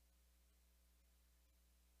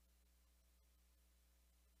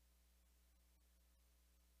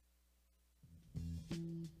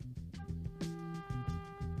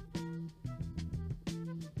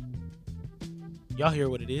 Y'all hear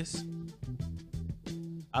what it is?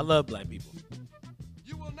 I love black people.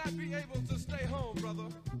 You will not be able to stay home, brother.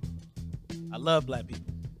 I love black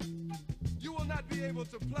people. You will not be able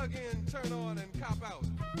to plug in, turn on, and cop out.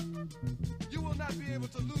 You will not be able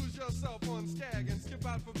to lose yourself on Skag and skip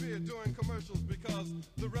out for beer during commercials because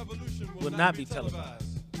the revolution will not be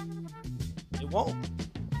televised. It won't.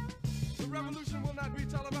 The revolution will not be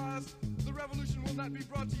televised. The revolution will not be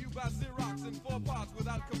brought to you by Xerox in 4 parts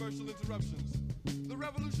without commercial interruptions. The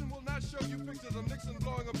revolution will not show you pictures of Nixon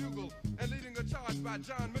blowing a bugle and leading a charge by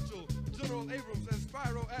John Mitchell, General Abrams, and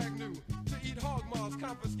Spyro Agnew to eat hog maws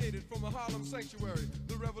confiscated from a Harlem sanctuary.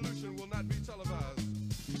 The revolution will not be televised.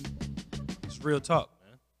 It's real talk,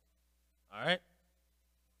 man. All right?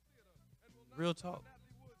 Real talk.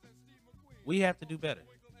 We have to do better.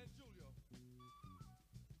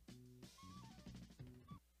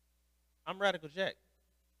 I'm Radical Jack.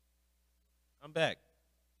 I'm back.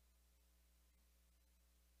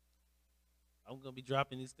 I'm going to be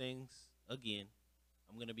dropping these things again.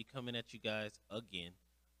 I'm going to be coming at you guys again.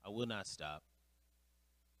 I will not stop.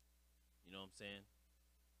 You know what I'm saying?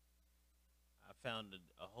 I found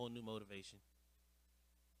a whole new motivation.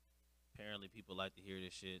 Apparently people like to hear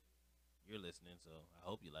this shit. You're listening, so I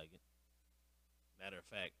hope you like it. Matter of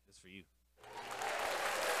fact, it's for you.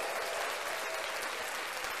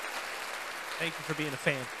 Thank you for being a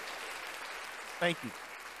fan. Thank you.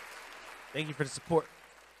 Thank you for the support.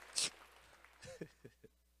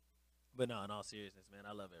 But no, in all seriousness, man,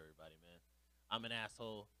 I love everybody, man. I'm an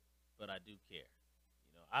asshole, but I do care.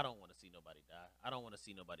 You know, I don't want to see nobody die. I don't want to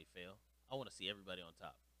see nobody fail. I want to see everybody on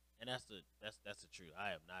top. And that's the truth.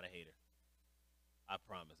 I am not a hater. I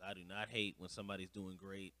promise. I do not hate when somebody's doing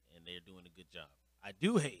great and they're doing a good job. I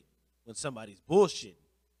do hate when somebody's bullshitting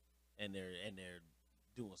and they're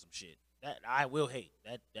doing some shit. That I will hate.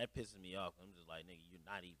 That pisses me off. I'm just like, nigga, you're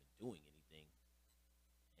not even doing anything,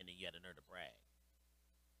 and then you got the nerve to brag.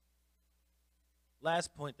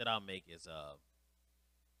 Last point that I'll make is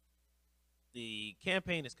the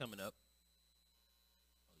campaign is coming up.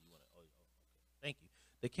 Okay. Thank you.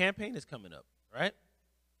 The campaign is coming up, right?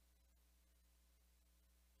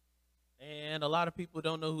 And a lot of people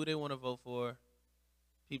don't know who they want to vote for.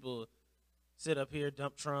 People sit up here,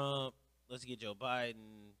 dump Trump, let's get Joe Biden,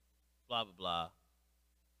 blah, blah,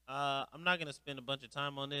 blah. I'm not going to spend a bunch of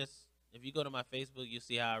time on this. If you go to my Facebook, you'll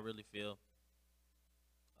see how I really feel.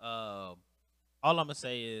 All I'm going to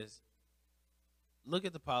say is look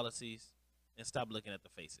at the policies and stop looking at the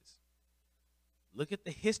faces. Look at the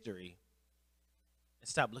history and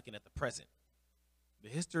stop looking at the present. The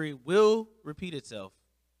history will repeat itself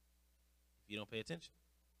if you don't pay attention.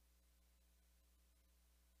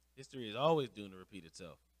 History is always doomed to repeat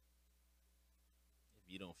itself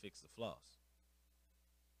if you don't fix the flaws.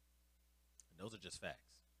 And those are just facts.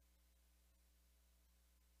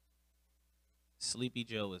 Sleepy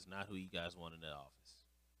Joe is not who you guys want in that office.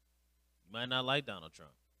 You might not like Donald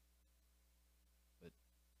Trump. But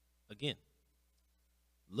again,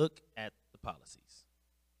 look at the policies.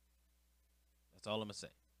 That's all I'm going to say.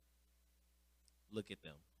 Look at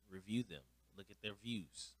them. Review them. Look at their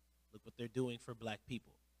views. Look what they're doing for black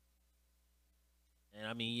people. And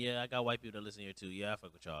I mean, yeah, I got white people that listen here too. Yeah, I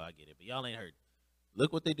fuck with y'all. I get it. But y'all ain't heard.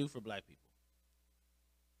 Look what they do for black people.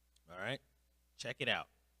 All right? Check it out.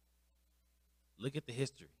 Look at the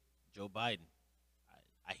history. Joe Biden.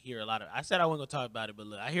 I hear a lot of, I said I wasn't going to talk about it, but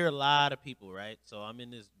look, I hear a lot of people, right? So I'm in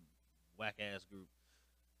this whack-ass group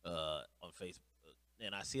on Facebook,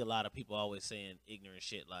 and I see a lot of people always saying ignorant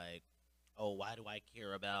shit like, oh, why do I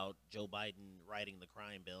care about Joe Biden writing the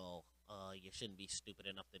crime bill? You shouldn't be stupid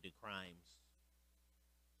enough to do crimes.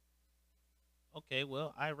 Okay,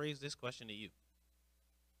 well, I raise this question to you.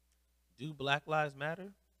 Do Black Lives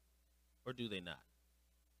Matter or do they not?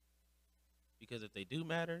 Because if they do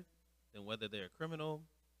matter, then whether they're a criminal,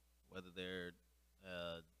 whether they're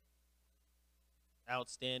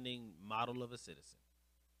outstanding model of a citizen.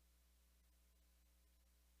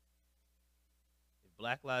 If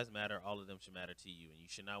Black Lives Matter, all of them should matter to you, and you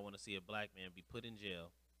should not want to see a black man be put in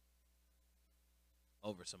jail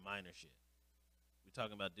over some minor shit. We're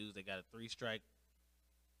talking about dudes that got a 3-strike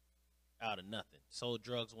out of nothing. Sold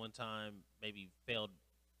drugs one time, maybe failed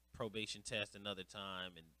probation test another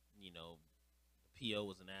time, and, you know, the PO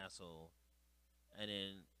was an asshole. And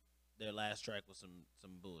then their last strike was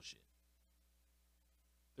some bullshit.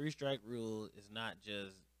 3-strike rule is not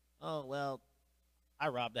just, oh, well, I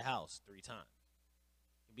robbed a house 3 times.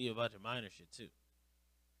 It can be a bunch of minor shit, too.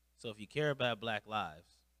 So if you care about black lives,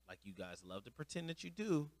 like you guys love to pretend that you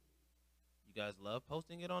do, you guys love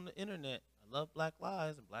posting it on the internet. I love black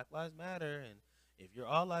lives and Black Lives Matter. And if your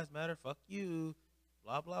all lives matter, fuck you,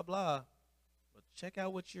 blah, blah, blah. But check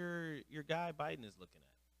out what your guy Biden is looking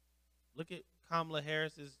at. Look at Kamala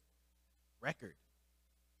Harris's record.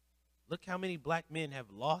 Look how many black men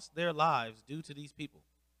have lost their lives due to these people.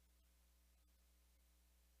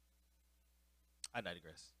 I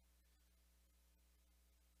digress.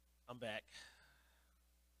 I'm back.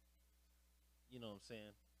 You know what I'm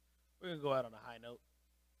saying? We're going to go out on a high note.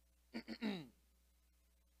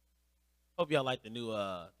 Hope y'all like the new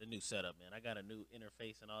setup, man. I got a new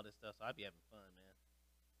interface and all this stuff, so I be having fun, man.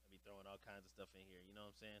 I be throwing all kinds of stuff in here, you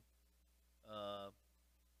know what I'm saying?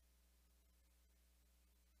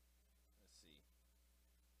 Let's see.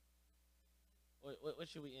 What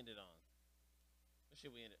should we end it on? What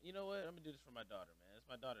should we end it? You know what? I'm gonna do this for my daughter, man. It's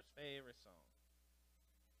my daughter's favorite song.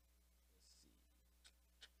 Let's see.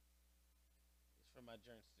 It's for my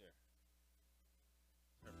journster.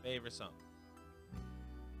 Her favorite song.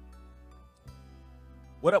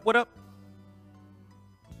 What up? What up?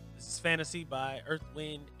 This is Fantasy by Earth,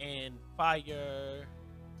 Wind, and Fire.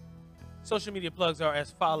 Social media plugs are as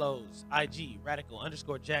follows: IG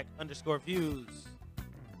radical_Jack_views.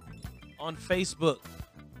 On Facebook,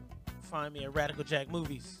 find me at Radical Jack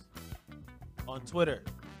Movies. On Twitter,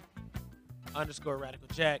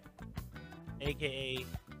 _Radical Jack, aka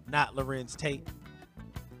not Lorenz Tate.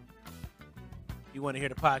 If you want to hear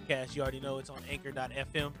the podcast, you already know it's on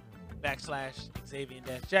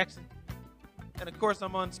anchor.fm/Xavier-Jackson. And of course,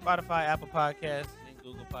 I'm on Spotify, Apple Podcasts, and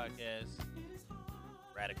Google Podcasts.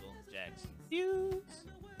 Radical Jack's Views.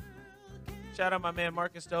 Shout out my man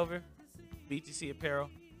Marcus Stover, BTC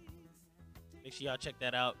Apparel. Make sure y'all check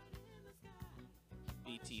that out.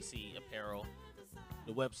 BTC Apparel.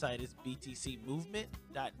 The website is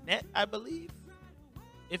btcmovement.net, I believe.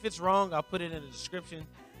 If it's wrong, I'll put it in the description.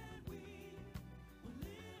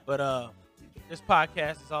 But this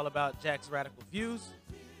podcast is all about Jack's Radical Views.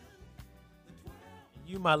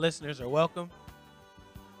 You, my listeners, are welcome.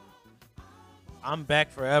 I'm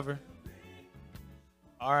back forever.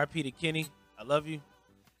 R.I.P to Kenny. I love you.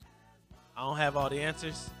 I don't have all the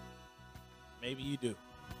answers. Maybe you do.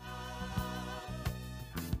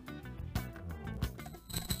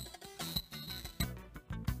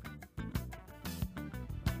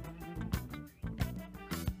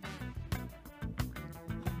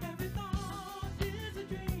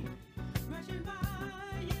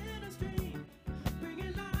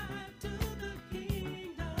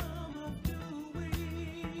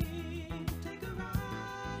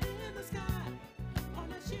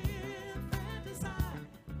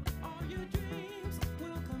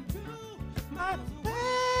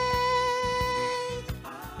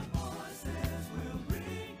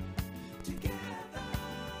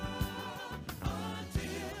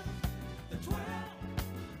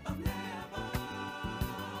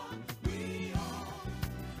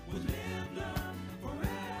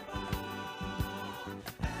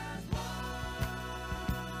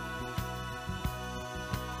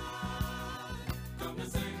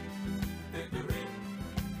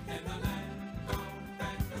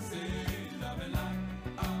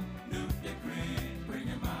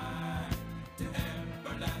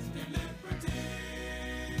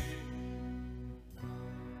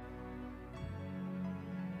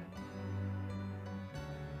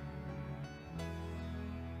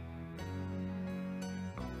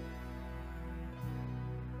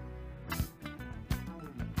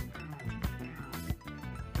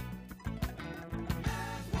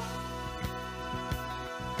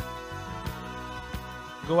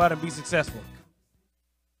 Go out and be successful.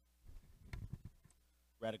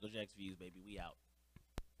 Radical Jack's Views, baby. We out.